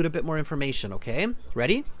fluently. Include a bit more information, okay?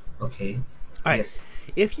 Ready? Okay. All right. Yes.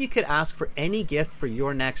 If you could ask for any gift for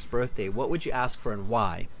your next birthday, what would you ask for and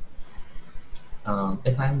why?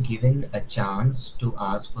 If I'm given a chance to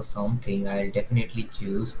ask for something, I'll definitely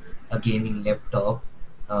choose a gaming laptop,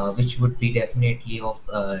 which would be definitely of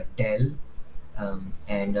Dell,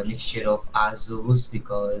 and a mixture of Asus,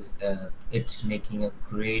 because it's making a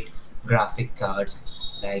great graphic cards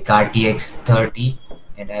like RTX 30,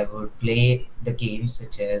 and I would play the games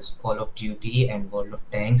such as Call of Duty and World of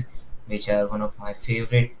Tanks, which are one of my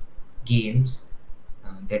favorite games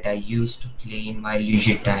that I used to play in my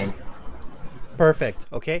leisure time. Perfect.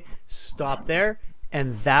 Okay, stop there.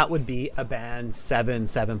 And that would be a band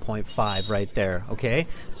 7.5 right there. Okay,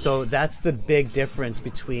 so that's the big difference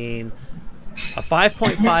between a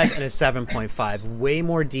 5.5 and a 7.5. Way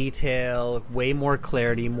more detail, way more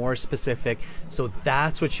clarity, more specific. So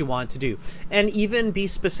that's what you want to do. And even be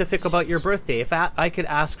specific about your birthday. If I could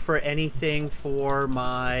ask for anything for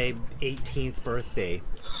my 18th birthday.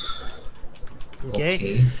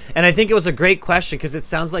 Okay. And I think it was a great question because it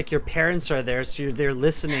sounds like your parents are there, so they're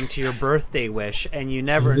listening to your birthday wish, and you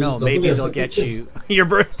never know, maybe they'll get you your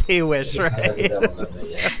birthday wish, right?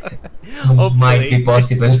 Might be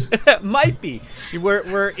possible. Might be.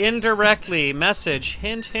 We're indirectly message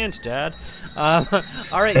hint Dad. All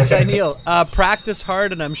right, Janelle, practice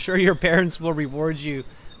hard, and I'm sure your parents will reward you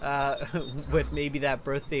with maybe that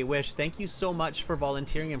birthday wish. Thank you so much for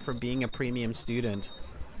volunteering and for being a premium student.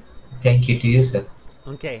 Thank you to you, sir.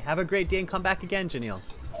 Okay, have a great day and come back again, Janelle.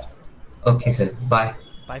 Okay, sir. Bye.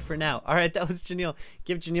 Bye for now. All right, that was Janelle.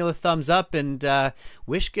 Give Janelle a thumbs up and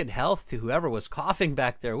wish good health to whoever was coughing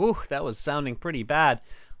back there. Woo, that was sounding pretty bad.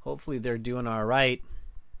 Hopefully they're doing all right.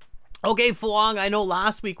 Okay, Fuang, I know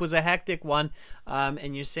last week was a hectic one,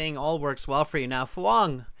 and you're saying all works well for you. Now,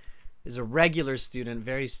 Fuang is a regular student,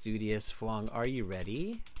 very studious. Fuang, are you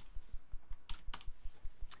ready?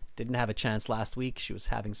 Didn't have a chance last week. She was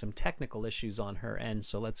having some technical issues on her end,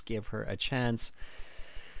 so let's give her a chance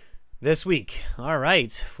this week. All right,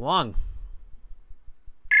 Fuang.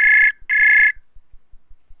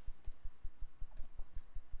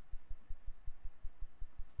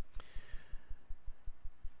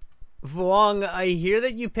 Fuang, I hear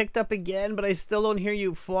that you picked up again, but I still don't hear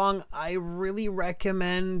you. Fuang, I really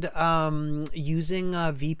recommend using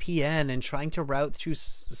a VPN and trying to route through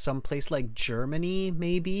some place like Germany,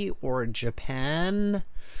 maybe, or Japan,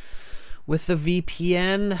 With the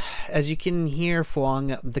VPN, as you can hear,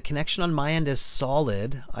 Fuang, the connection on my end is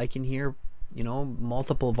solid. I can hear, you know,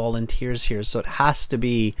 multiple volunteers here, so it has to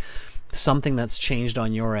be something that's changed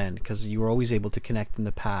on your end because you were always able to connect in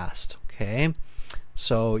the past. Okay,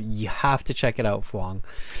 so you have to check it out, Fuang.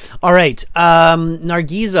 All right,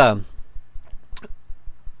 Nargiza,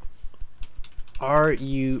 are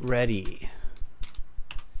you ready?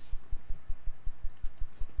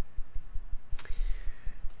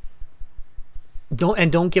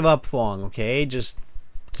 Don't give up, Fuang, okay? Just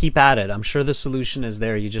keep at it. I'm sure the solution is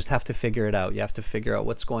there. You just have to figure it out. You have to figure out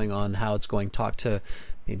what's going on, how it's going. Talk to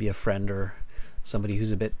maybe a friend or somebody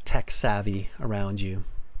who's a bit tech savvy around you.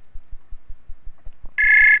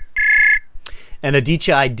 And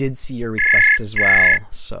Aditya, I did see your request as well,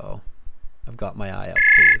 so I've got my eye out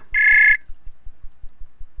for you.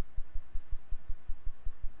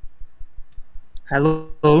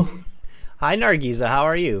 Hello. Hi, Nargiza. How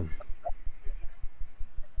are you?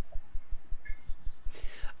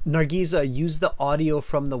 Nargiza, use the audio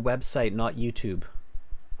from the website, not YouTube.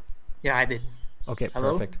 Yeah, I did. Okay,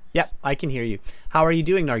 Hello? perfect. Yep, I can hear you. How are you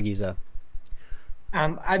doing, Nargiza?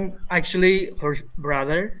 I'm actually her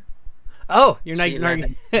brother. Oh, you're not. She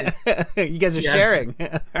landed. You guys are Yeah. sharing.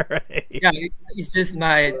 All right. Yeah, it's just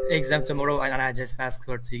my exam tomorrow, and I just asked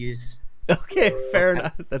her to use. Okay, fair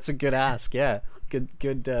enough. That's a good ask. Yeah,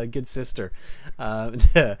 good sister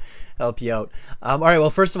to help you out. All right. Well,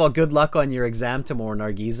 first of all, good luck on your exam tomorrow,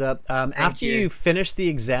 Nargiza. After you finish the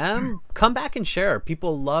exam, come back and share.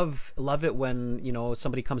 People love it when, you know,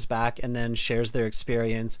 somebody comes back and then shares their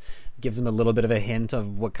experience, gives them a little bit of a hint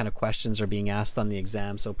of what kind of questions are being asked on the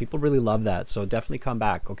exam. So people really love that. So definitely come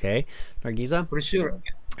back, okay, Nargiza, For sure.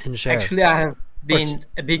 and share. Actually, I have been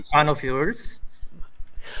a big fan of yours.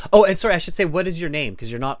 Oh, and sorry, I should say, what is your name?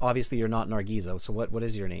 Because you're not Nargiza. So what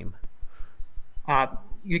is your name?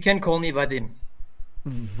 You can call me Vadim.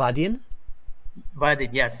 Vadin? Vadim,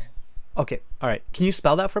 yes. Okay, all right. Can you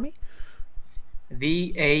spell that for me?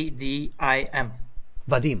 Vadim.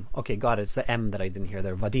 Vadim. Okay, got it. It's the M that I didn't hear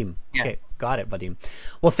there. Vadim. Yeah. Okay, got it, Vadim.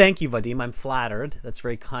 Well, thank you, Vadim. I'm flattered. That's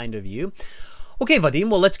very kind of you. Okay, Vadim,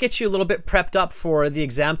 well, let's get you a little bit prepped up for the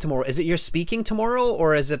exam tomorrow. Is it your speaking tomorrow,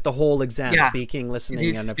 or is it the whole exam? Yeah, Speaking, listening, It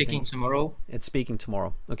is and everything? speaking tomorrow. It's speaking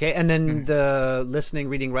tomorrow. Okay, and then the listening,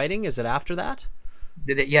 reading, writing, is it after that?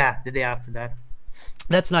 The day after that.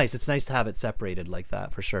 That's nice. It's nice to have it separated like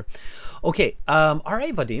that, for sure. Okay, all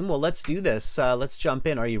right, Vadim, well, let's do this. Let's jump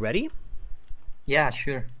in. Are you ready? Yeah,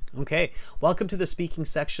 sure. Okay, welcome to the speaking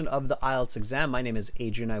section of the IELTS exam. My name is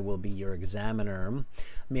Adrian. I will be your examiner.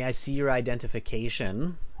 May I see your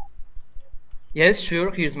identification? Yes,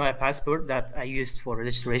 sure. Here's my passport that I used for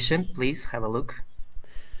registration. Please have a look.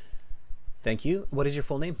 Thank you. What is your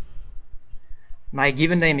full name? My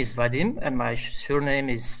given name is Vadim, and my surname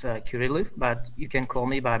is Kirillov, but you can call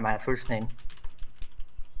me by my first name.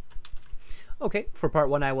 Okay, for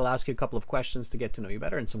part one, I will ask you a couple of questions to get to know you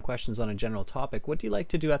better and some questions on a general topic. What do you like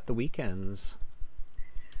to do at the weekends?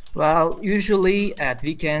 Well, usually at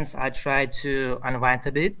weekends, I try to unwind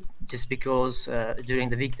a bit just because during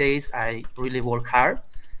the weekdays, I really work hard,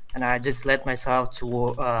 and I just let myself to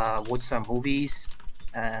watch some movies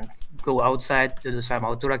and go outside to do some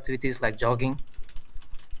outdoor activities like jogging.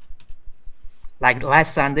 Like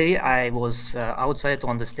last Sunday, I was outside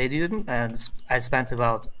on the stadium and I spent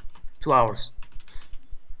about 2 hours.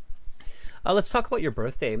 Let's talk about your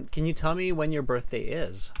birthday. Can you tell me when your birthday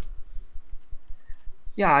is?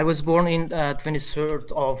 Yeah, I was born in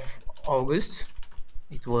 23rd of August.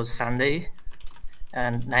 It was Sunday,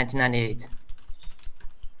 and 1998.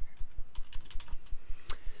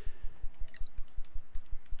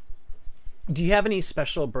 Do you have any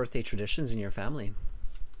special birthday traditions in your family?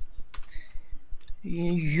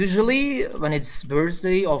 Usually, when it's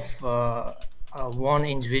birthday of one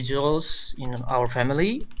individuals in our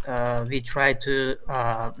family, we try to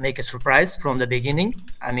make a surprise from the beginning.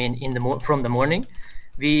 I mean, from the morning,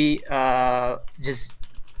 we just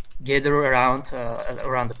gather around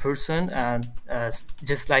around the person, and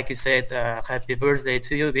just like you said, "Happy birthday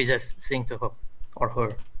to you." We just sing to her or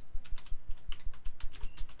her.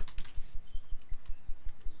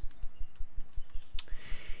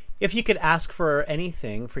 If you could ask for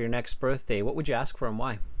anything for your next birthday, what would you ask for and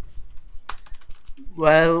why?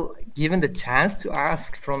 Well, given the chance to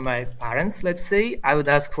ask from my parents, let's say, I would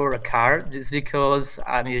ask for a car just because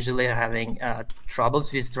I'm usually having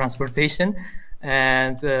troubles with transportation.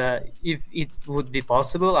 And if it would be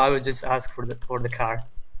possible, I would just ask for the car.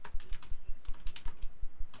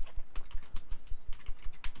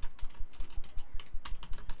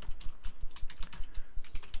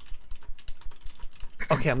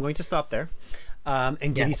 Okay, I'm going to stop there.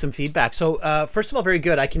 and give you some feedback. So first of all, very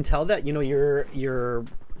good. I can tell that, you know, you're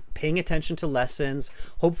paying attention to lessons.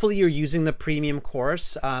 Hopefully you're using the premium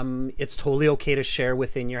course. It's totally okay to share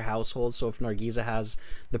within your household. So if Nargiza has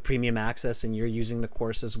the premium access and you're using the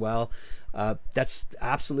course as well, that's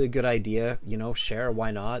absolutely a good idea. You know, share,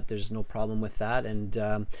 why not? There's no problem with that. And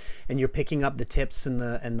you're picking up the tips in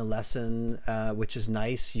the lesson, which is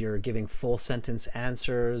nice. You're giving full sentence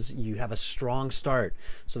answers. You have a strong start.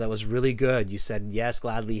 So that was really good. You said, yes,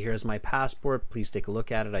 gladly, here's my passport. Please take a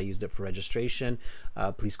look at it. I used it for registration.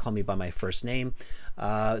 Please call me by my first name.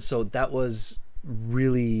 So that was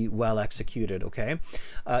really well executed. Okay,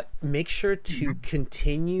 make sure to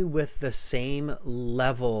continue with the same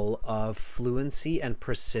level of fluency and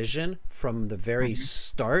precision from the very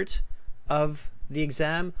start of the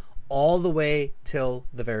exam all the way till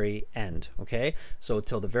the very end. Okay, so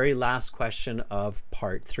till the very last question of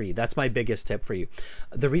part 3. That's my biggest tip for you.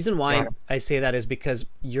 The reason why I say that is because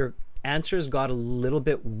your answers got a little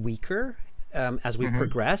bit weaker as we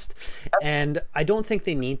progressed, and I don't think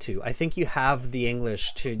they need to. I think you have the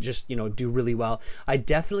English to just, you know, do really well. I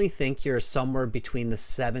definitely think you're somewhere between the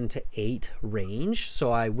 7 to 8 range,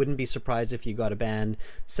 so I wouldn't be surprised if you got a band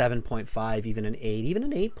 7.5, even an 8, even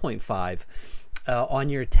an 8.5 on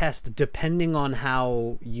your test, depending on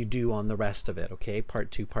how you do on the rest of it. Okay,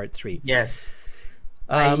 part 2, part 3. Yes.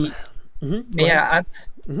 May I add?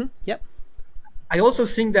 Yep. I also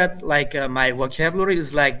think that like my vocabulary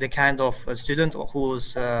is like the kind of student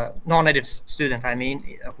who's non-native student, I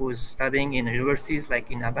mean, who's studying in universities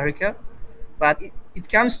like in America. But it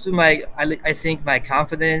comes to my, I think my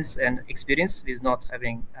confidence and experience is not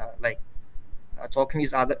having talking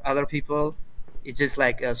with other people. It's just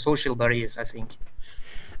like social barriers, I think.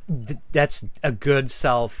 That's a good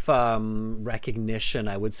self recognition,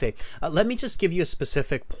 I would say. Let me just give you a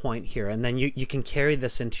specific point here, and then you can carry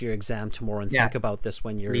this into your exam tomorrow and think about this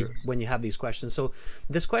when you have these questions. So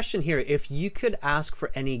this question here, if you could ask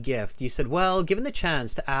for any gift, you said, well, given the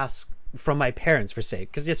chance to ask from my parents, for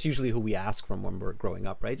sake, because that's usually who we ask from when we're growing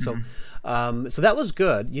up, right? So so that was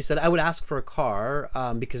good. You said, I would ask for a car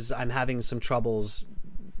because I'm having some troubles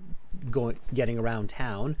getting around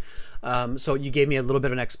town. So you gave me a little bit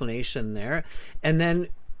of an explanation there, and then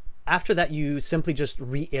after that you simply just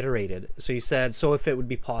reiterated. So you said, so if it would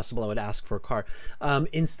be possible, I would ask for a car.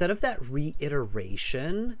 Instead of that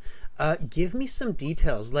reiteration, give me some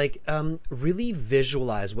details, like really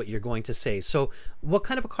visualize what you're going to say. So what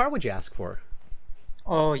kind of a car would you ask for?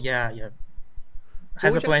 Oh yeah,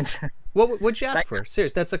 has a point. What would you ask for?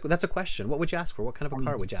 Serious, that's a question. What would you ask for? What kind of a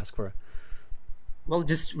car would you ask for? Well,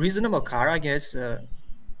 just reasonable car, I guess.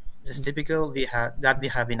 Just typical we have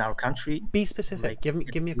in our country. Be specific. Like, give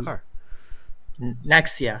me a car.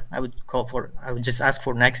 Nexia. I would just ask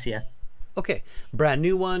for Nexia. Okay, brand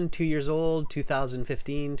new one, 2 years old,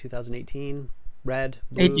 2015, 2018, red,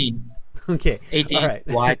 blue. 18. Okay, 18. All right.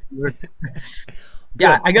 White.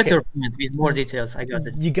 Yeah, I got your point with more details. I got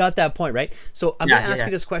it. You got that point, right? So I'm going to ask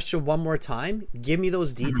you this question one more time. Give me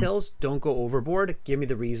those details. Don't go overboard. Give me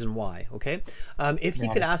the reason why, okay? If you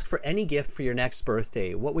could ask for any gift for your next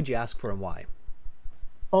birthday, what would you ask for and why?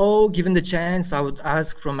 Oh, given the chance, I would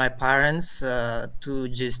ask from my parents to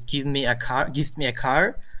just gift me a car,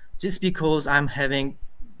 just because I'm having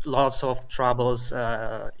lots of troubles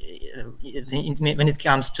when it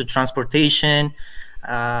comes to transportation.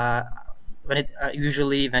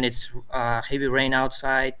 Usually when it's heavy rain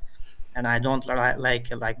outside, and I don't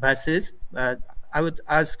like buses, but I would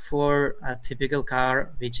ask for a typical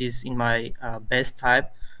car which is in my best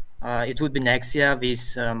type. It would be Nexia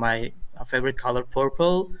with my favorite color,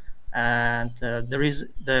 purple, and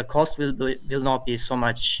the cost will not be so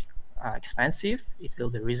much expensive. It will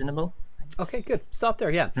be reasonable. Okay, good. Stop there.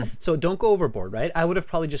 Yeah. So don't go overboard, right? I would have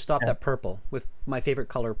probably just stopped at purple, with my favorite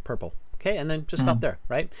color, purple. Okay, and then just stop there,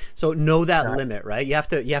 right? So know that limit, right? You have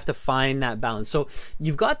to find that balance. So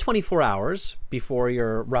you've got 24 hours before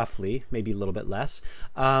you're roughly, maybe a little bit less.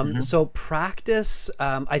 So practice.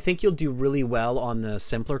 I think you'll do really well on the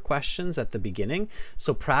simpler questions at the beginning.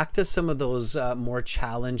 So practice some of those more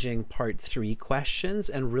challenging part 3 questions,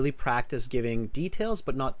 and really practice giving details,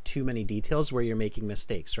 but not too many details where you're making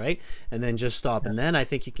mistakes, right? And then just stop. And then I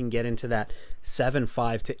think you can get into that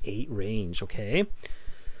 7.5 to 8 range. Okay.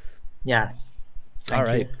 Yeah. All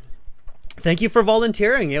right. Thank you for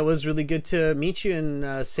volunteering. It was really good to meet you,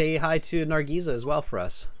 and say hi to Nargiza as well for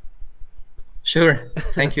us. Sure.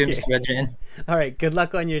 Thank you, Mr. Adrian. All right. Good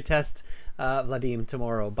luck on your test, Vladim,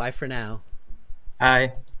 tomorrow. Bye for now.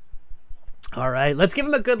 Bye. All right. Let's give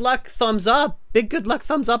him a good luck thumbs up. Big good luck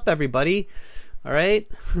thumbs up, everybody. All right.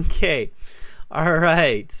 Okay. All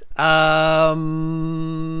right.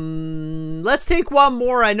 Let's let's take one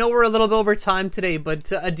more. I know we're a little bit over time today,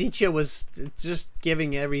 but Aditya was just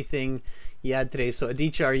giving everything he had today. So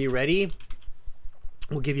Aditya, are you ready?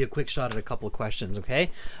 We'll give you a quick shot at a couple of questions,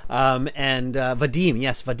 okay? And Vadim,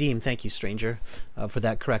 yes, Vadim, thank you, stranger, for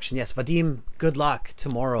that correction. Yes, Vadim, good luck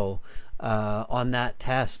tomorrow on that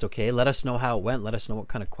test, okay? Let us know how it went. Let us know what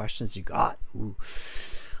kind of questions you got. Ooh.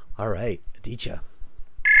 All right, Aditya.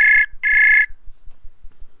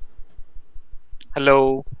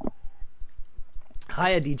 Hello. Hi,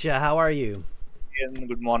 Aditya. How are you?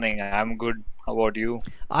 Good morning. I'm good. How about you?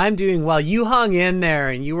 I'm doing well. You hung in there,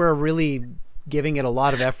 and you were really giving it a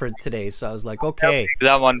lot of effort today. So I was like, okay.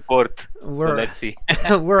 Exam on 4th. So We're, let's see.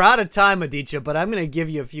 we're out of time, Aditya, but I'm going to give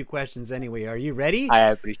you a few questions anyway. Are you ready?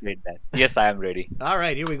 I appreciate that. Yes, I am ready. All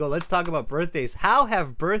right, here we go. Let's talk about birthdays. How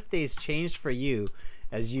have birthdays changed for you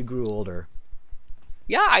as you grew older?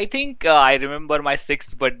 Yeah, I think I remember my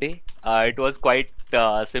 6th birthday. It was quite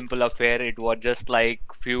a simple affair. It was just like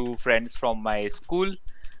few friends from my school,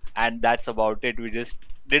 and that's about it. We just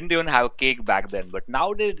didn't even have cake back then. But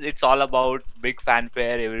nowadays, it's all about big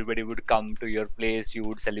fanfare. Everybody would come to your place. You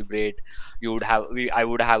would celebrate. You would have. I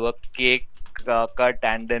would have a cake cut,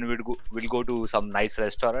 and then we'll go to some nice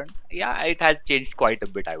restaurant. Yeah, it has changed quite a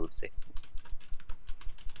bit, I would say.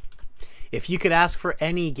 If you could ask for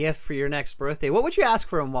any gift for your next birthday, what would you ask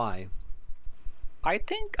for and why? I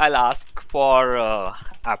think I'll ask for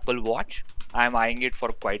Apple Watch. I'm eyeing it for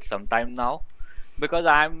quite some time now because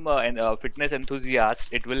I'm a fitness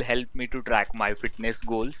enthusiast. It will help me to track my fitness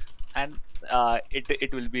goals, and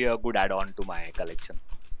it will be a good add-on to my collection.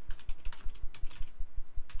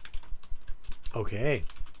 Okay.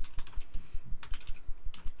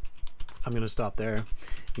 I'm going to stop there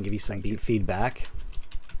and give you some feedback.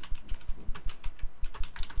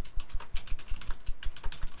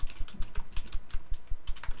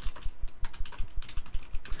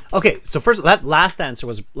 Okay, so first, that last answer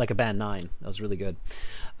was like a band 9. That was really good.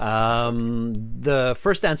 The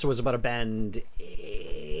first answer was about a band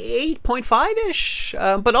 8.5-ish,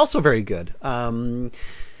 but also very good.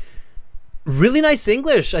 Really nice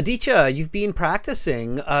English. Aditya, you've been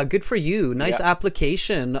practicing. Good for you. Nice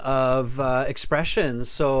application of expressions.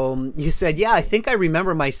 So you said, yeah, I think I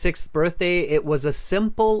remember my 6th birthday. It was a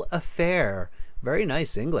simple affair. Very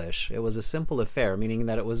nice English. It was a simple affair, meaning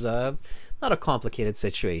that it was not a complicated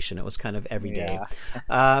situation. It was kind of everyday.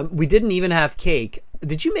 Yeah. We didn't even have cake.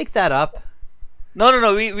 Did you make that up?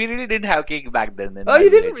 No. We really didn't have cake back then. Oh, you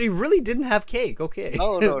didn't? You really didn't have cake? Okay.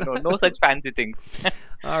 No such fancy things.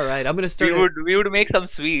 All right, I'm gonna start. We would make some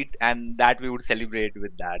sweet, and that we would celebrate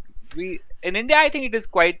with that. In India, I think it is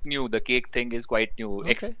quite new. The cake thing is quite new,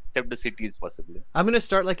 except the cities possibly. I'm gonna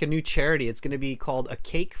start like a new charity. It's gonna be called A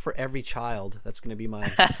Cake for Every Child. That's gonna be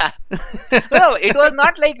my. No, it was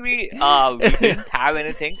not like we didn't have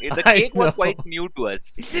anything. The cake was quite new to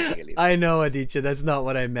us. Basically. I know, Aditya. That's not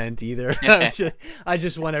what I meant either. I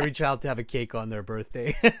just want every child to have a cake on their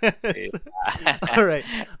birthday. All right.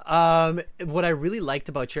 What I really liked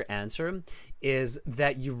about your answer is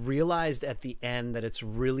that you realized at the end that it's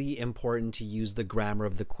really important to use the grammar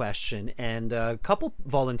of the question. And a couple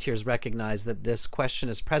volunteers recognize that this question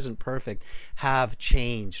is present perfect have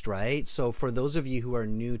changed, right? So for those of you who are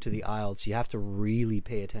new to the IELTS, you have to really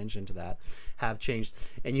pay attention to that. Have changed.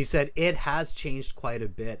 And you said it has changed quite a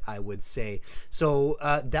bit, I would say. So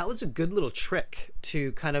that was a good little trick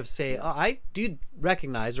to kind of say, oh, I did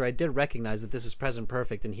recognize that this is present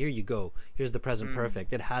perfect, and here you go. Here's the present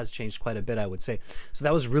perfect. It has changed quite a bit, I would say. So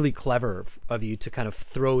that was really clever of you to kind of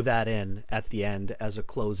throw that in at the end as a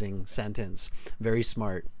closing sentence. Very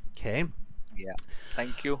smart. Okay. Yeah,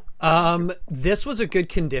 thank you. This was a good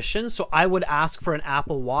condition, so I would ask for an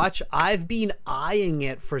Apple Watch. I've been eyeing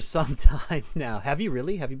it for some time now. Have you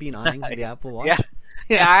really? Have you been eyeing the Apple Watch?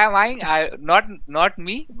 Yeah, I am eyeing. Not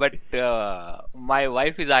me, but my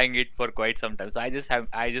wife is eyeing it for quite some time. So I just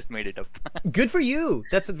made it up. Good for you.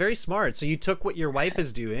 That's very smart. So you took what your wife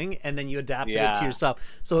is doing and then you adapted it to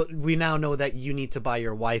yourself. So we now know that you need to buy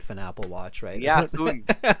your wife an Apple Watch, right? Yeah, soon,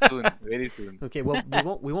 very soon. Okay,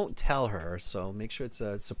 well we won't tell her. So make sure it's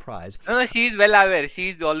a surprise. No, she's well aware.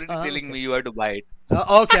 She's already telling me you have to buy it.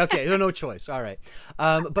 Okay. No choice. All right.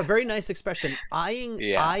 But very nice expression.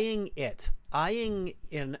 Eyeing it. Eyeing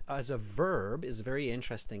in as a verb is very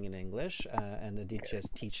interesting in English, and Aditya is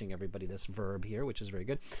teaching everybody this verb here, which is very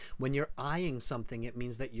good. When you're eyeing something, it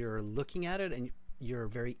means that you're looking at it and you're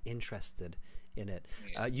very interested in it.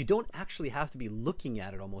 You don't actually have to be looking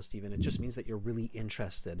at it almost even. It just means that you're really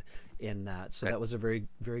interested in that. So that was a very,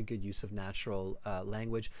 very good use of natural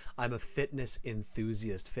language. I'm a fitness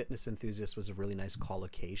enthusiast. Fitness enthusiast was a really nice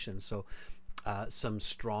collocation. So some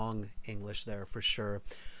strong English there for sure.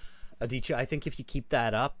 Aditya, I think if you keep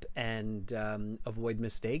that up and avoid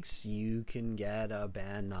mistakes, you can get a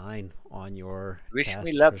band 9 on your Wish me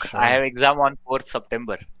test luck. for sure. I have exam on 4th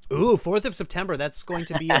September. Ooh, 4th of September. That's going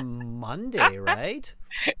to be a Monday, right?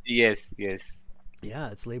 Yes, yes.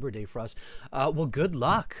 Yeah, it's Labor Day for us. Well, good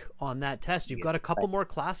luck on that test. You've got a couple more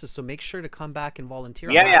classes, so make sure to come back and volunteer.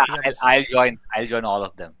 I'm Yeah, yeah. happy you have I'll join. I'll join all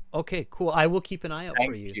of them. Okay, cool. I will keep an eye out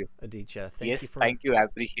for Thank you, you. Aditya. Thank Yes, you for. thank you. I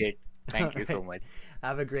appreciate. Thank you so Alright. much.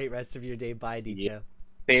 Have a great rest of your day. Bye, Aditya.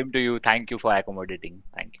 Same to you. Thank you for accommodating.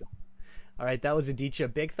 Thank you. All right, that was Aditya.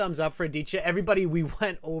 Big thumbs up for Aditya. Everybody, we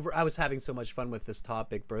went over. I was having so much fun with this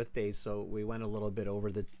topic, birthdays, so we went a little bit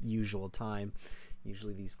over the usual time.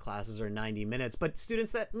 Usually these classes are 90 minutes, but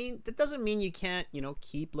students, that doesn't mean you can't,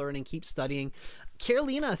 keep learning, keep studying.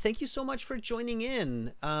 Carolina, thank you so much for joining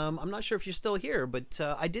in. I'm not sure if you're still here, but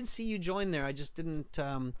I did see you join there. I just didn't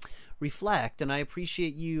reflect, and I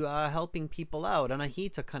appreciate you helping people out. And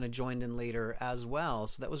Ahita kind of joined in later as well,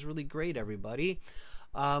 so that was really great, everybody.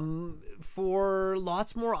 For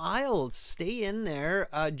lots more IELTS, stay in there.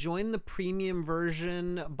 Join the premium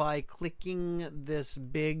version by clicking this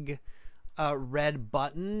big red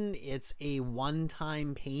button. It's a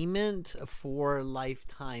one-time payment for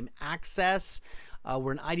lifetime access.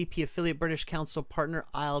 We're an IDP affiliate, British Council partner,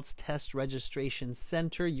 IELTS Test Registration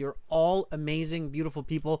Center. You're all amazing, beautiful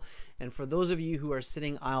people. And for those of you who are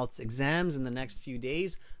sitting IELTS exams in the next few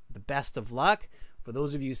days, the best of luck. For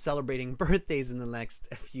those of you celebrating birthdays in the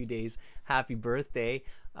next few days, happy birthday.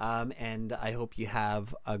 And I hope you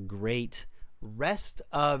have a great rest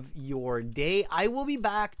of your day. I will be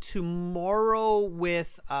back tomorrow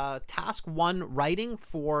with task 1 writing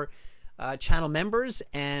for channel members,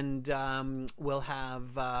 and we'll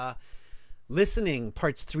have listening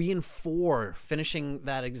parts 3 and 4, finishing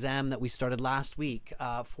that exam that we started last week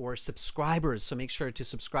for subscribers. So make sure to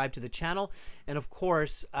subscribe to the channel, and of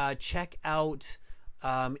course check out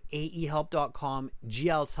aehelp.com,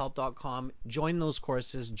 glshelp.com. Join those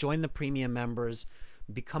courses, join the premium members,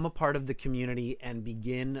 become a part of the community, and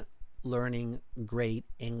begin learning great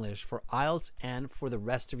English for IELTS and for the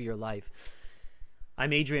rest of your life.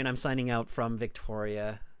 I'm Adrian. I'm signing out from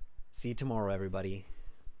Victoria. See you tomorrow, everybody.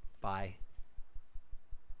 Bye.